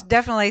hope there's so.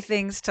 definitely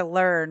things to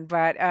learn,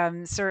 but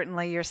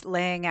certainly you're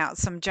laying out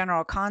some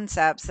general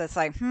concepts that's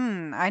like,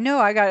 I know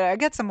I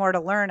got some more to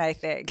learn, I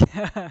think.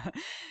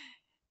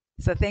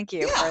 So thank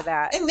you Yeah. for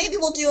that. And maybe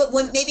we'll do it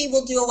when maybe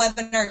we'll do a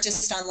webinar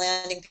just on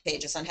landing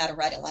pages on how to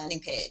write a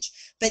landing page.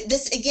 But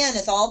this again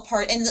is all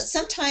part, and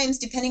sometimes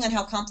depending on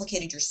how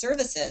complicated your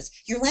service is,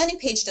 your landing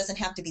page doesn't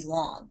have to be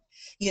long.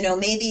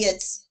 Maybe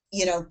it's,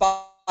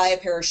 buy a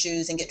pair of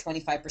shoes and get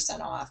 25%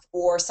 off,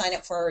 or sign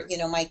up for,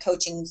 my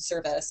coaching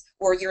service,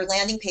 or your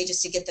landing page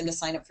is to get them to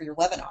sign up for your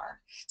webinar.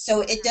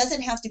 So it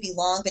doesn't have to be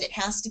long, but it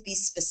has to be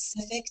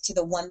specific to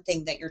the one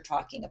thing that you're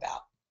talking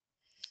about.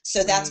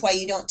 So that's Right. why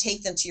you don't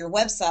take them to your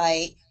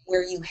website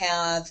where you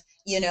have,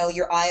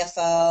 your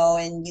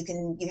IFO and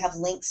you have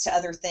links to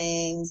other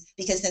things,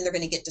 because then they're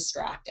going to get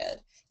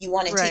distracted. You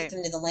want to take Right.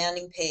 them to the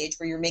landing page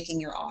where you're making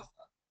your offer.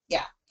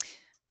 Yeah.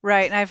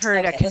 Right. And I've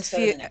heard Okay, let's go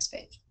to the next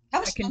page. How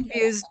a much fun do I have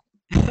confused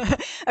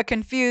a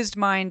confused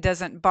mind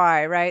doesn't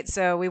buy, right?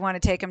 So we want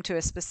to take them to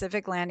a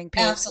specific landing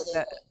page with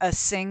Absolutely. a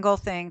single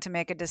thing to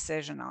make a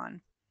decision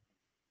on.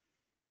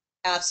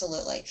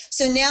 Absolutely.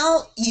 So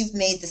now you've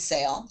made the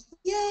sale.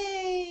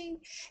 Yay.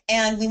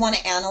 And we want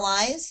to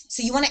analyze.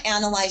 So you want to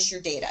analyze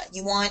your data.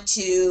 You want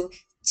to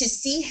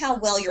see how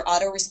well your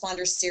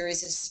autoresponder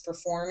series is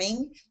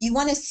performing. You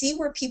want to see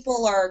where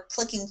people are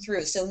clicking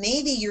through. So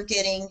maybe you're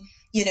getting,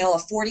 a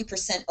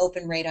 40%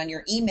 open rate on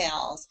your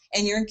emails,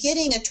 and you're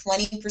getting a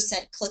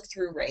 20%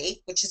 click-through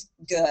rate, which is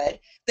good,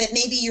 but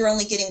maybe you're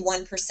only getting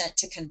 1%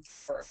 to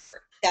convert.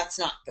 That's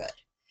not good.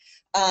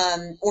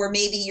 Or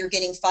maybe you're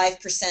getting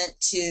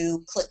 5%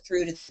 to click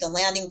through to the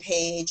landing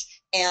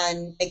page,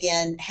 and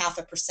again,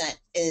 0.5%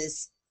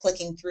 is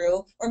clicking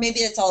through, or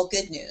maybe it's all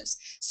good news.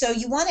 So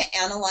you want to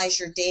analyze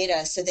your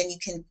data so then you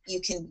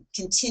can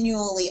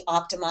continually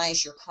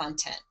optimize your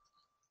content.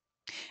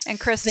 And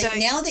But Krista,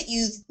 now that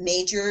you've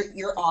made your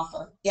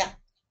offer, yeah,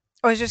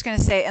 I was just going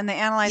to say, and the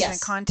analyzing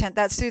yes. content,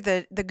 that's through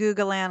the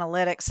Google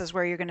Analytics is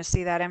where you're going to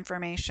see that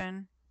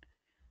information.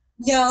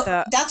 No,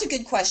 The that's a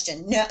good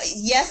question. No,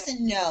 yes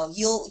and no.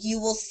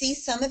 You will see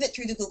some of it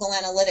through the Google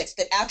Analytics,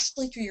 but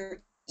actually through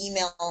your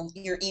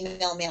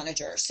email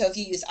manager. So if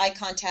you use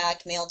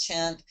iContact,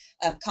 Mailchimp,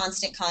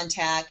 Constant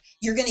Contact,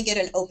 you're going to get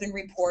an open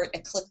report, a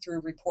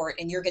click-through report,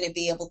 and you're going to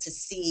be able to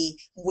see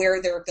where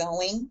they're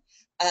going.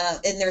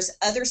 And there's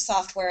other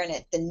software in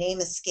it. The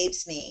name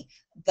escapes me,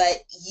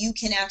 but you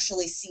can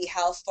actually see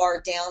how far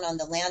down on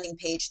the landing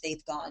page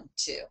they've gone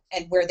to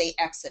and where they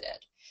exited.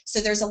 So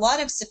there's a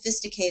lot of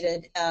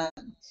sophisticated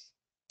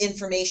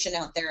information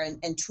out there,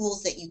 and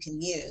tools that you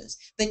can use.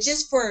 But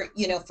just for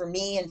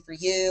me and for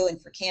you and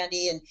for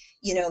Candy, and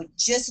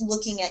just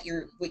looking at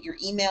what your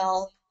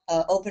email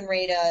open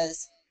rate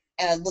is,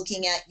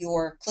 looking at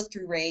your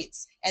click-through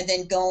rates, and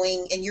then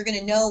going, and you're going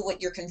to know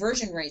what your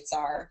conversion rates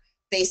are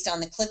based on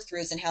the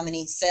click-throughs and how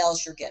many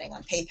sales you're getting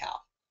on PayPal.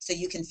 So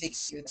you can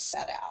figure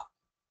that out.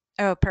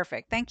 Oh,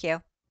 perfect. Thank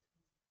you.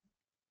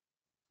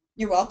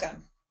 You're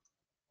welcome.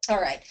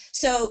 All right.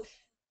 So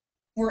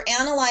we're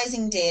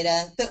analyzing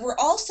data, but we're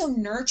also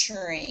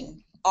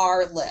nurturing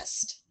our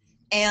list.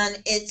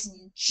 And it's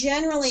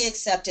generally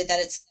accepted that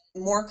it's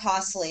more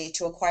costly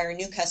to acquire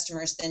new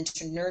customers than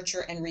to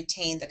nurture and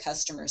retain the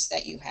customers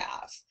that you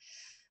have.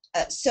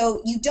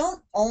 So you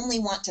don't only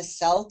want to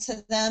sell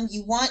to them,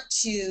 you want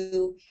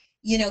to,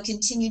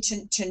 continue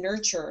to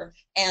nurture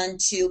and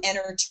to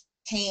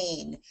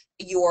entertain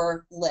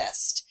your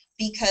list,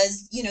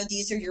 because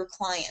these are your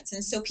clients,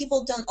 and so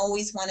people don't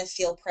always want to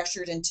feel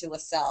pressured into a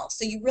sell.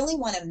 So you really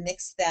want to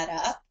mix that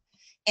up.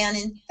 And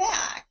in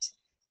fact,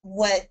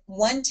 what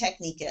one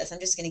technique is, I'm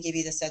just going to give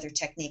you this other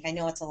technique. I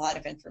know it's a lot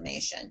of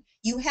information.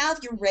 You have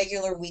your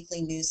regular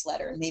weekly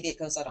newsletter, maybe it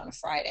goes out on a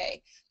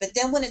Friday, but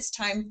then when it's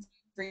time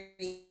for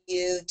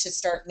you to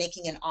start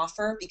making an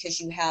offer because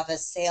you have a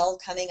sale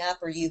coming up,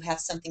 or you have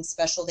something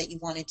special that you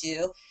want to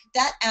do,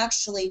 that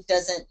actually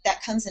doesn't,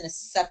 that comes in a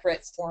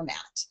separate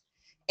format.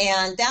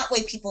 And that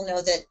way people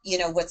know that,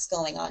 what's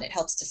going on. It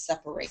helps to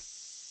separate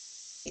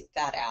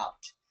that out.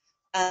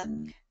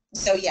 Um,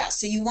 so yeah,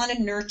 so you want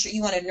to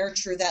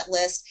nurture that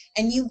list,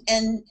 and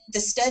the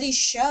studies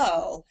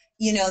show,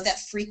 that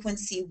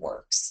frequency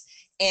works.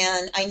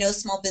 And I know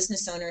small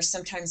business owners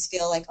sometimes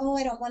feel like, oh,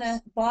 I don't want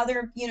to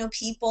bother,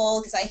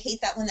 people, because I hate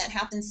that when that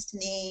happens to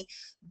me.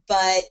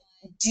 But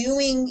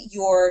doing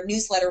your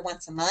newsletter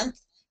once a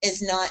month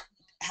is not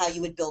how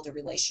you would build a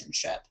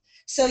relationship.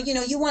 So,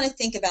 you want to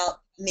think about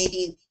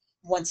maybe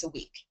once a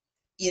week,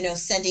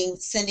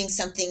 sending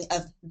something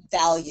of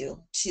value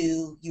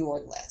to your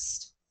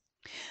list.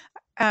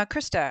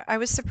 Krista, I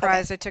was Okay,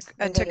 surprised. we can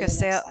go to the next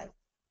slide.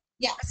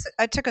 Yeah,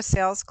 I took a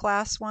sales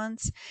class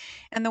once,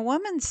 and the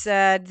woman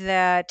said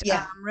that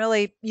yeah.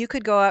 really you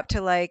could go up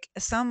to like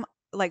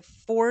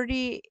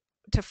 40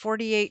 to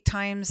 48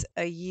 times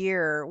a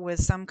year with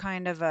some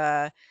kind of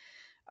a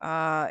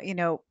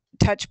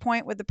touch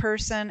point with the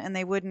person, and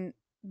they wouldn't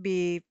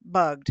be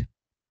bugged.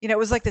 It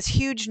was like this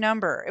huge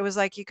number. It was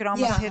like you could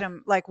almost hit Yeah,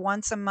 them like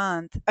once a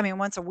month. I mean,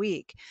 once a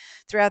week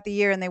throughout the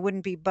year, and they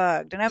wouldn't be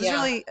bugged. And I was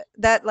yeah, really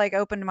that like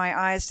opened my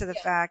eyes to the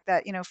yeah, fact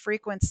that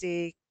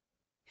frequency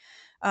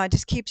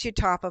just keeps you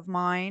top of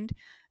mind.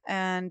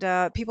 And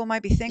people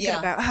might be thinking yeah,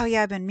 about, oh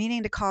yeah, I've been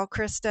meaning to call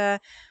Krista,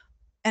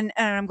 and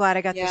I'm glad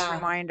I got this yeah,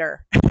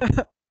 reminder.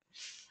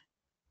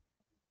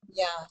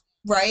 yeah.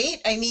 Right?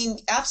 I mean,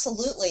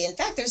 absolutely. In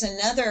fact, there's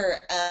another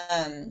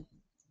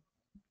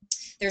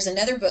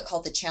book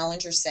called The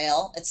Challenger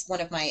Sale. It's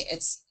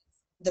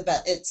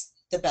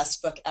the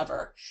best book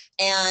ever.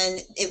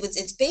 And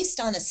it's based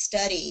on a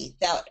study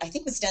that I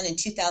think was done in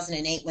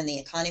 2008 when the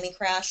economy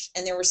crashed.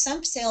 And there were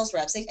some sales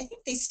reps, I think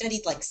they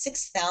studied like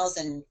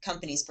 6,000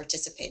 companies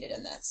participated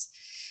in this.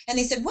 And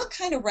they said, what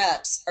kind of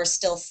reps are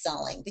still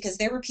selling? Because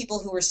there were people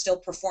who were still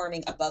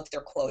performing above their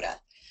quota,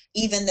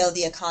 even though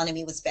the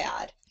economy was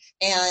bad.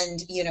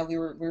 And, we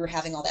were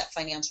having all that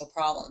financial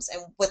problems.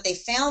 And what they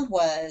found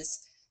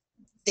was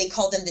they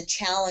called them the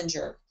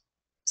challenger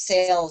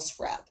sales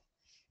rep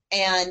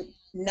and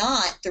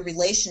not the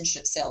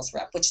relationship sales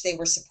rep, which they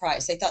were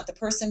surprised. They thought the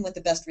person with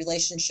the best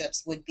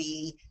relationships would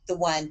be the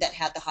one that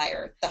had the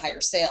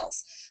higher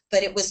sales.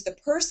 But it was the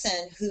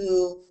person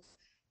who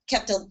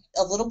kept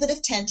a little bit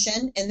of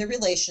tension in the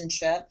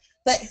relationship,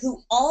 but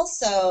who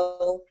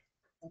also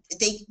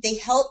they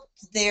help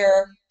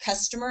their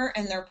customer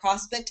and their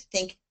prospect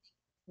think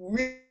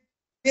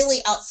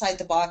really outside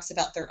the box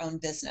about their own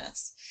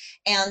business.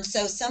 And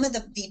so some of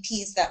the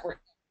VPs that were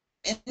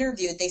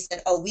interviewed, they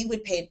said, oh, we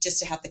would pay just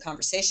to have the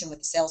conversation with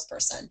the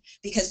salesperson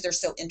because they're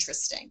so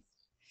interesting.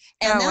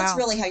 And Oh that's wow.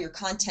 really how your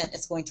content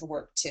is going to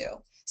work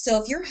too.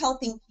 So if you're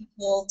helping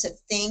people to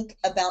think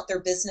about their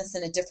business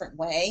in a different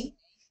way,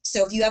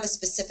 so if you have a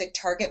specific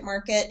target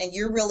market and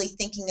you're really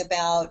thinking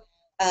about,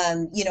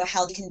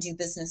 how they can do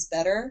business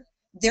better,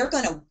 they're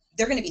gonna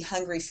be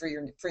hungry for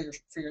your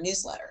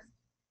newsletter.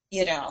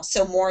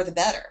 So more the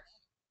better.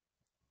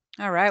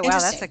 All right. Wow,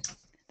 Interesting.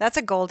 that's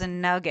a golden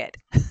nugget.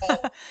 Oh,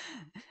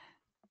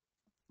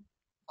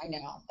 I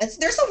know.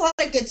 There's a lot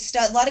of good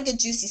stuff, a lot of good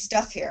juicy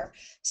stuff here.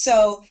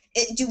 So,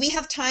 do we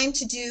have time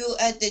to do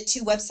the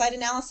two website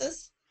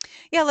analysis?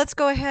 Yeah, let's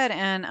go ahead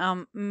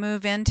and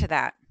move into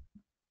that.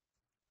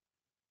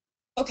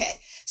 Okay.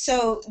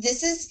 So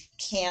this is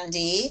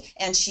Candy,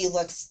 and she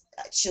looks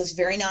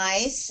very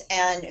nice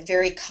and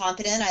very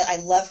competent. I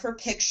love her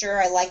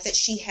picture. I like that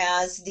she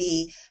has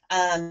the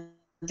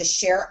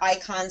share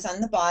icons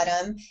on the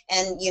bottom,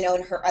 and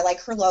and I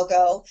like her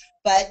logo.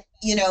 But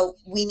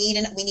we need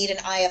an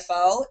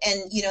IFO,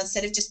 and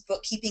instead of just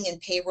bookkeeping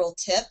and payroll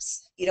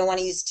tips, you don't want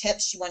to use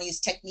tips. You want to use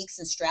techniques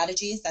and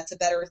strategies. That's a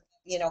better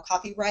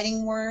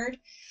copywriting word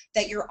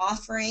that you're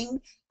offering.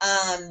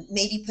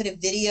 Maybe put a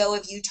video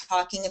of you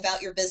talking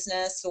about your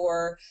business,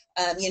 or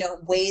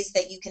ways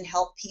that you can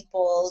help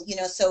people.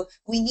 So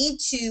we need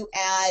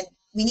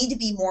to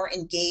be more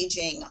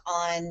engaging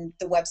on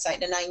the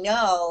website. And I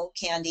know,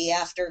 Candy,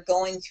 after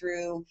going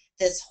through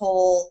this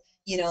whole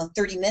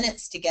 30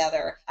 minutes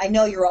together, I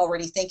know you're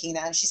already thinking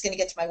that. And she's going to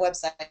get to my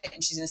website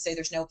and she's going to say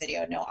there's no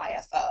video, no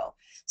IFO.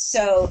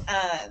 So,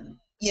 I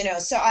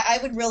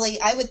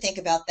would think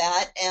about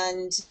that.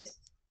 And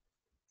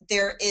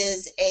there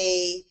is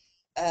a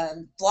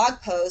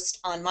blog post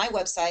on my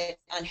website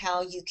on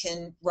how you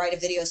can write a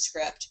video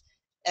script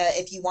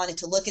if you wanted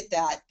to look at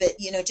that. But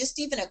just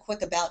even a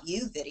quick about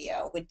you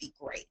video would be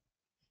great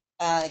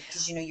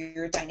because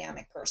you're a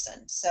dynamic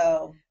person.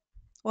 So,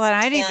 Well, and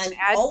I'd even and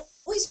add,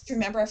 always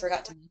remember, I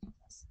forgot to.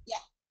 Yeah,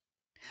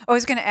 I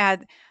was going to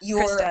add,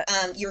 your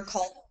Krista, your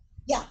call.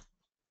 Yeah,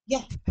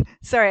 yeah.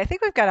 sorry, I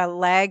think we've got a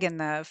lag in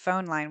the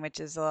phone line, which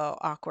is a little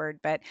awkward.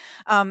 But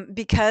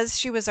because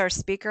she was our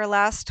speaker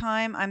last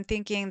time, I'm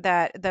thinking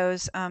that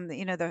those,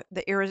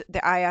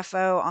 the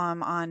IFO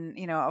on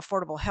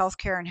affordable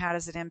healthcare and how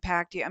does it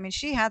impact you. I mean,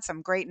 she had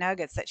some great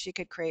nuggets that she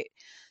could create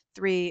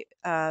three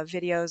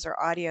videos or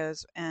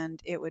audios, and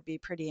it would be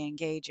pretty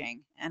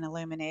engaging and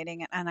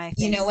illuminating, and I You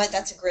think know what?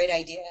 That's a great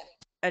idea.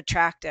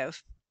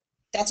 attractive.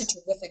 That's a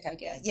terrific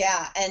idea.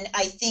 Yeah, and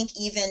I think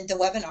even the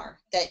webinar,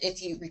 that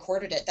if you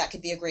recorded it, that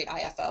could be a great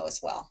IFO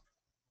as well.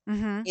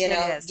 It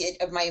is.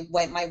 Get my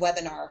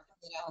webinar,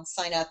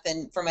 sign up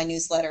and for my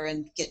newsletter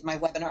and get my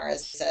webinar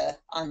as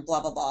on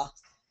blah blah blah.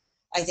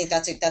 I think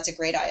that's a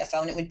great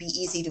IFO, and it would be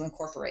easy to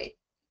incorporate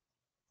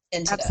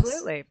into this.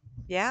 Absolutely.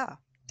 Yeah.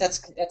 That's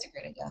a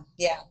great idea.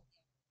 Yeah.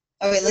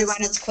 All right, Do we let's want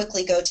to? let's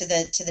quickly go to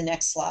the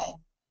next slide.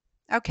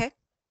 Okay.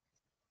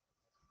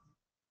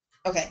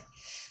 Okay.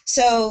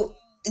 So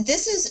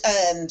this is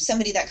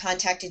somebody that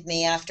contacted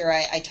me after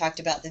I talked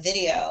about the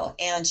video,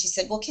 and she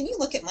said, well, can you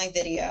look at my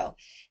video?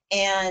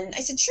 And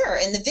I said, sure.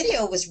 And the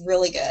video was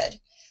really good.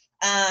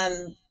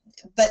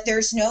 But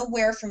there's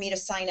nowhere for me to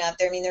sign up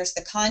there. I mean, there's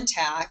the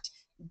contact,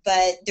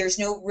 but there's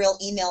no real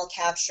email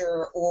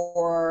capture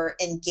or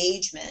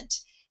engagement,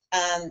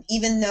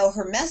 even though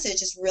her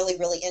message is really,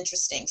 really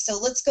interesting. So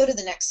let's go to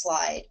the next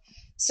slide.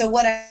 So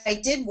what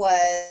I did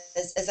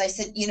was, as I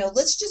said,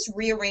 let's just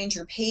rearrange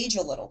your page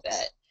a little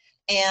bit.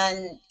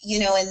 And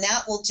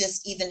that will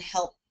just even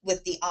help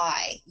with the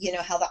eye,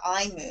 how the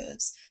eye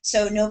moves.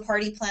 So no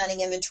party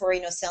planning, inventory,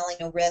 no selling,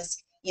 no risk,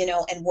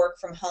 and work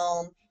from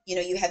home.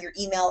 You have your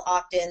email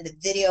opt-in, the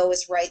video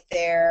is right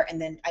there,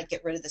 and then I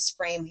get rid of this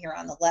frame here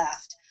on the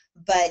left.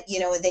 But,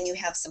 and then you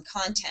have some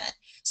content.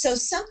 So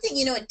something,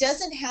 it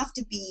doesn't have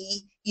to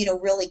be,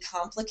 really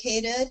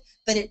complicated,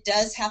 but it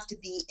does have to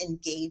be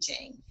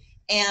engaging.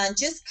 And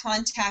just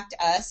contact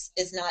us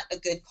is not a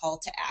good call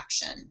to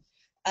action.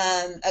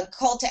 A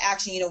call to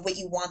action, what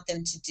you want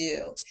them to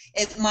do.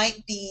 It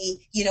might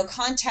be,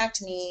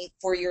 contact me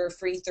for your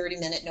free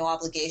 30-minute no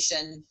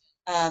obligation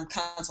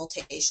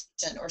consultation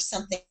or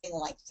something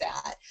like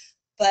that.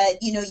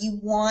 But you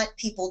want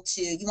you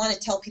want to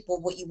tell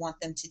people what you want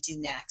them to do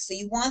next. So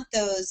you want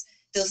those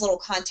little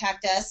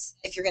contact us,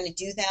 if you're going to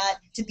do that,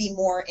 to be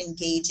more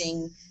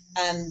engaging,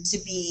 to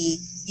be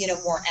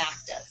more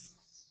active.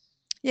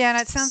 Yeah,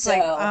 and it sounds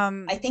like So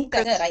I think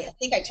that's it. I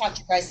think I talked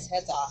you guys'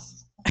 heads off.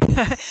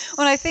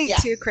 well, I think Yeah.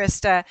 too,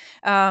 Krista,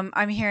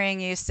 I'm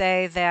hearing you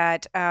say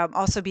that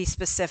also be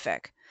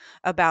specific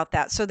about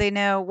that so they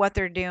know what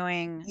they're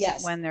doing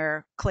Yes. when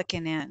they're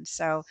clicking in.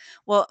 So,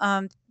 well,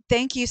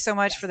 thank you so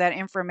much for Yes. that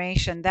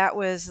information. That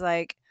was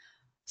like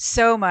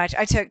so much.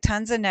 I took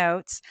tons of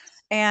notes.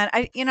 And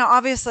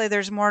obviously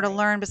there's more to Right.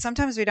 learn, but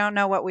sometimes we don't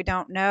know what we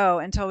don't know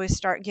until we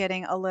start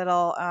getting a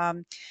little,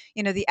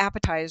 the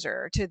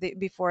appetizer to the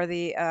before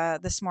the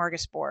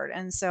smorgasbord.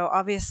 And so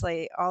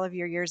obviously all of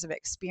your years of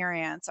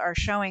experience are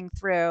showing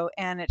through,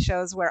 and it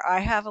shows where I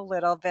have a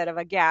little bit of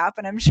a gap.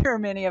 And I'm sure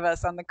many of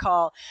us on the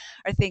call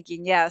are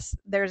thinking, yes,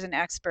 there's an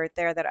expert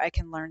there that I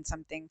can learn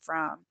something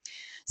from.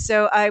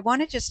 So I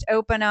want to just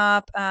open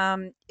up.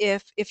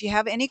 If you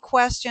have any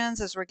questions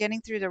as we're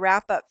getting through the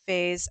wrap up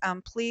phase,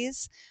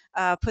 please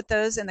put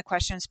those in the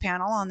questions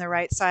panel on the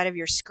right side of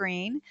your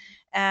screen.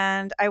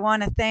 And I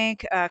want to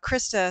thank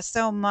Krista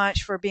so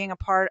much for being a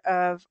part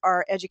of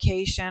our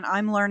education.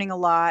 I'm learning a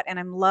lot, and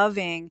I'm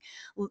loving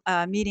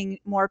meeting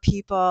more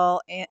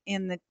people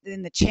in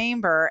the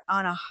chamber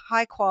on a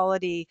high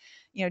quality,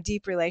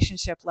 deep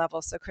relationship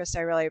level. So, Krista,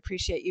 I really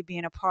appreciate you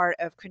being a part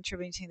of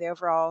contributing to the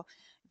overall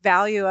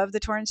value of the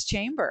Torrance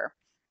Chamber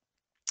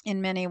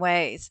in many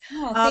ways.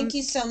 Oh, Um, thank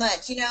you so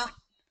much.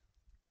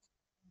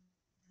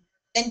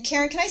 And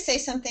Karen, can I say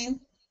something,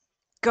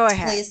 Go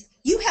ahead. please?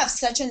 You have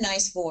such a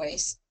nice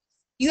voice.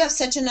 You have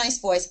such a nice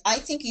voice. I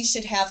think you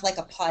should have like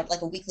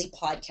a weekly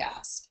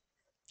podcast.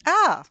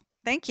 Ah,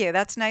 thank you.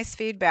 That's nice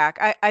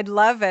feedback. I'd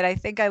love it. I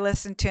think I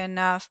listened to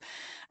enough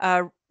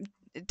uh,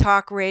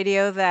 talk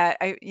radio that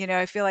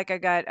I feel like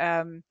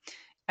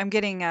I'm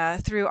getting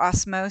through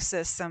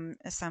osmosis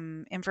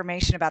some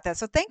information about that.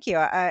 So thank you.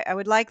 I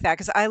would like that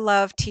because I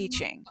love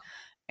teaching,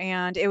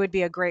 and it would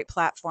be a great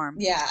platform.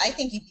 Yeah, I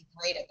think you'd be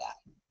great at that.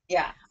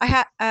 Yeah.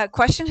 A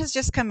question has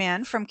just come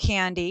in from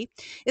Candy.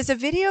 Is a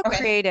video Okay.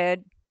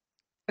 created?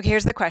 Okay,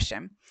 here's the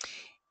question.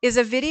 Is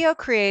a video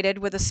created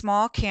with a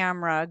small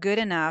camera good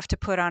enough to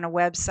put on a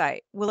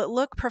website? Will it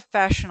look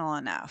professional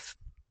enough?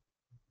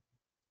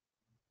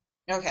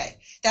 Okay,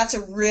 that's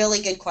a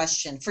really good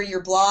question for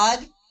your blog,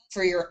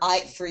 for your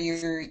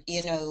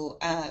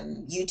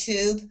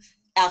YouTube.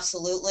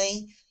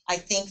 Absolutely. I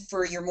think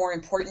for your more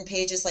important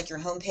pages like your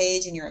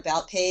homepage and your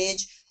about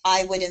page,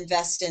 I would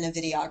invest in a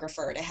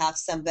videographer to have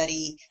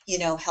somebody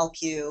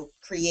help you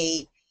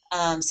create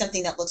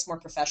something that looks more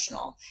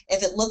professional.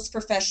 If it looks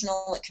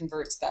professional, it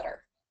converts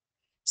better.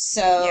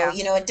 So, Yeah.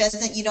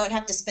 you don't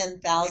have to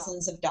spend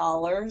thousands of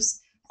dollars.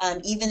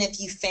 Even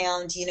if you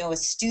found, a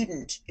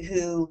student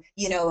who,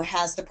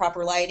 has the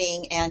proper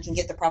lighting and can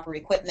get the proper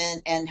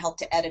equipment and help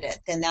to edit it,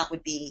 then that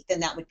would be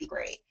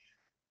great.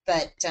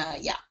 But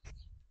yeah,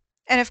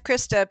 And if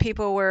Krista,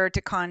 people were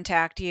to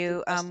contact good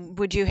you, question.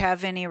 would you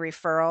have any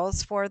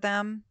referrals for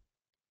them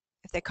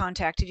if they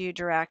contacted you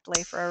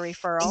directly for a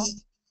referral?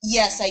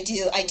 Yes, I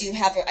do. I do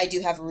have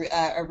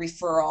a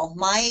referral.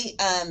 My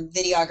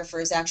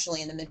videographer is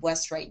actually in the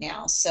Midwest right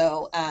now,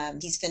 so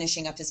he's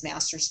finishing up his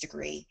master's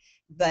degree.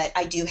 But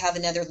I do have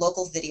another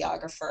local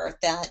videographer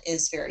that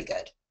is very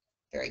good,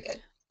 very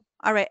good.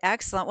 All right,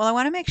 excellent. Well, I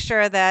want to make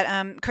sure that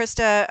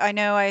Krista, I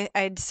know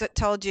I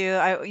told you,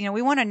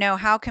 we want to know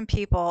how can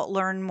people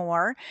learn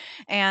more,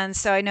 and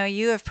so I know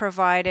you have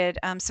provided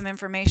some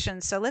information.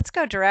 So let's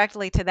go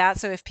directly to that.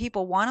 So if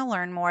people want to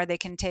learn more, they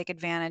can take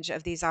advantage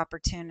of this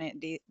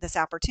opportunity.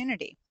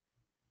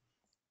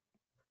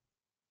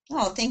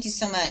 Oh, thank you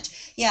so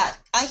much. Yeah,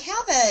 I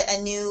have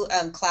a new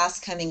class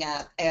coming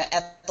up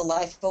at the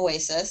Life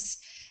Oasis,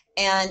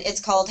 and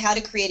it's called How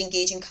to Create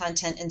Engaging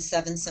Content in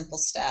 7 Simple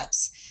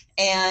Steps.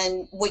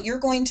 And what you're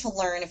going to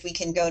learn, if we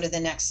can go to the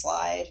next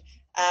slide,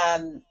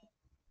 um,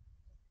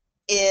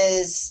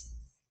 is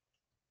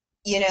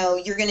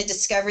you're going to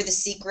discover the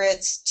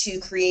secrets to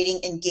creating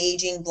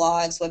engaging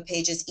blogs, web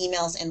pages,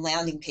 emails, and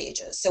landing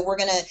pages. So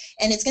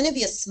and it's going to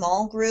be a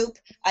small group.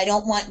 I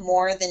don't want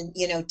more than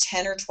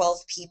 10 or 12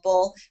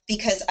 people,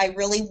 because I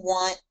really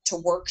want to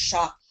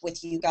workshop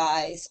with you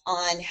guys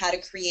on how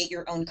to create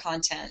your own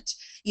content.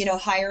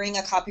 Hiring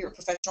a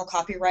professional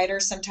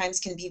copywriter sometimes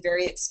can be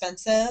very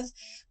expensive,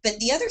 but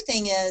the other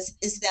thing is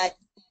that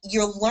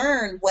you'll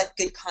learn what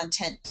good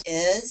content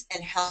is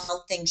and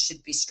how things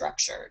should be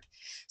structured.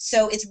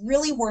 So it's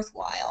really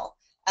worthwhile.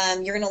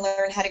 You're going to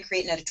learn how to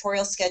create an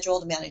editorial schedule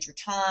to manage your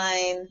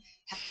time,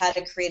 how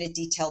to create a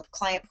detailed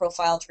client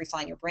profile to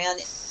refine your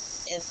brand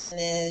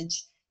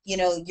image.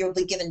 You'll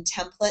be given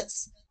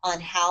templates on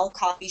how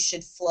copy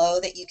should flow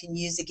that you can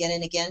use again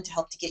and again to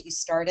help to get you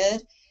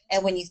started.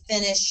 And when you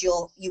finish,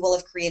 you will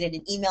have created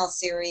an email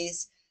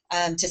series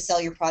to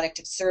sell your product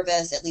or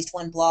service, at least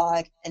one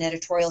blog, an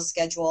editorial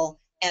schedule,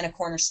 and a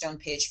cornerstone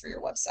page for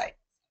your website.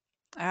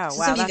 Oh, So it's going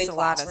wow, to be a that's good a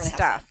lot class. of We're going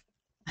to have fun.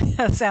 stuff.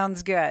 That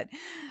sounds good.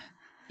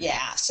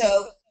 Yeah.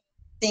 So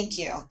thank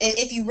you.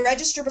 If you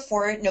register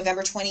before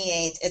November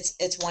 28th,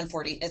 it's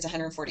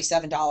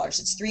 $147.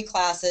 It's three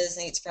classes,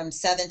 and it's from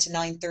 7 to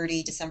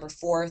 9:30, December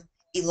 4th,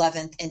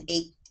 11th, and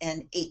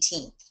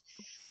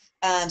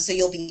 18th. So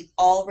you'll be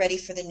all ready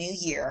for the new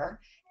year.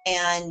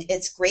 And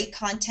it's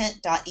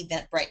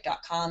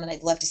greatcontent.eventbrite.com, and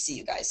I'd love to see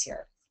you guys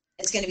here.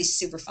 It's going to be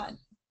super fun.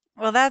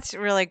 Well, that's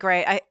really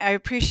great. I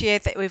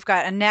appreciate that we've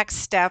got a next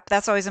step.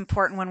 That's always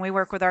important when we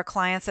work with our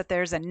clients, that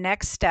there's a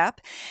next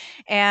step.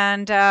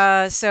 And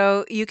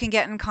so you can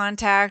get in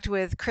contact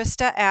with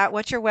Krista at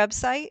what's your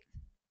website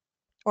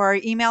or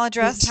email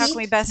address? How can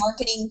we Boutique best?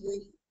 Marketing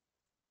Group.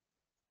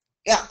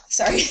 Yeah,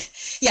 sorry.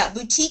 Yeah,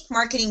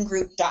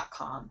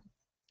 boutiquemarketinggroup.com.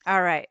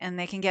 All right, and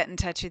they can get in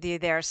touch with you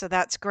there. So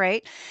that's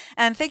great.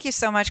 And thank you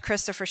so much,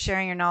 Krista, for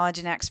sharing your knowledge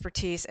and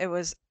expertise. It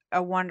was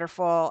a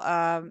wonderful,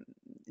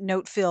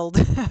 note-filled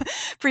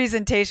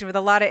presentation with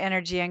a lot of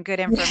energy and good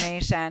Yeah,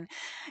 information.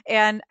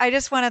 And I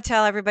just want to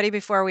tell everybody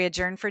before we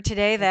adjourn for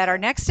today thank that our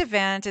you. next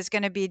event is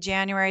going to be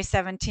January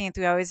 17th.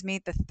 We always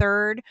meet the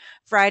third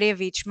Friday of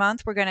each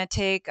month. We're going to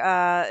take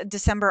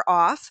December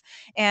off,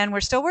 and we're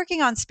still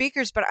working on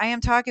speakers, but I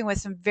am talking with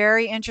some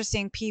very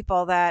interesting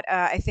people that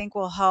I think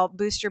will help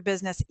boost your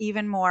business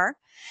even more.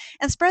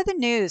 And spread the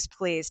news,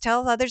 please.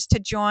 Tell others to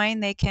join.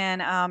 They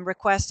can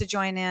request to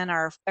join in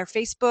our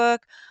Facebook.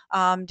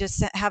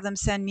 Just have them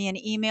send me an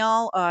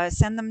email.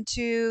 Send them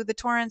to the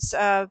Torrance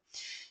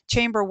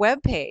Chamber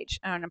webpage.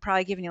 I don't know, I'm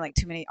probably giving you like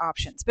too many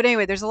options. But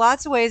anyway, there's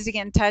lots of ways to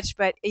get in touch,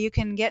 but you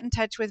can get in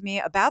touch with me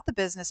about the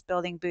Business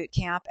Building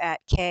Bootcamp at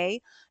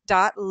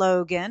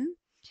k.logan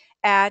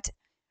at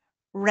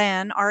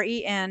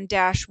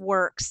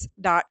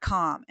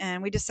ren-works.com.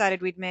 And we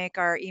decided we'd make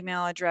our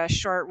email address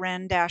short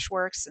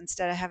ren-works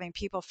instead of having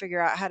people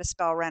figure out how to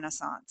spell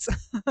Renaissance.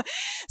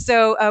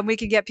 So we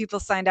can get people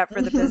signed up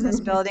for the Business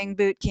Building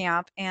Boot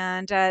Camp.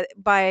 And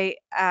by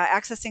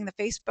accessing the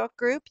Facebook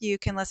group, you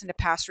can listen to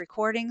past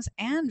recordings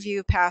and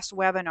view past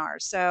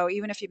webinars. So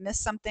even if you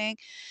missed something,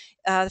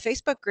 the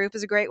Facebook group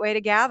is a great way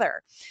to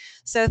gather.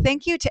 So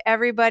thank you to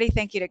everybody.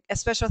 Thank you to a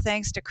special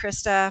thanks to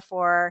Krista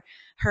for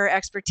her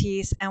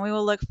expertise, and we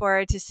will look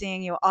forward to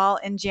seeing you all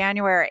in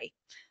January.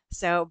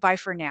 So bye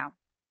for now.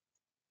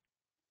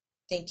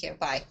 Thank you.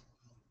 Bye.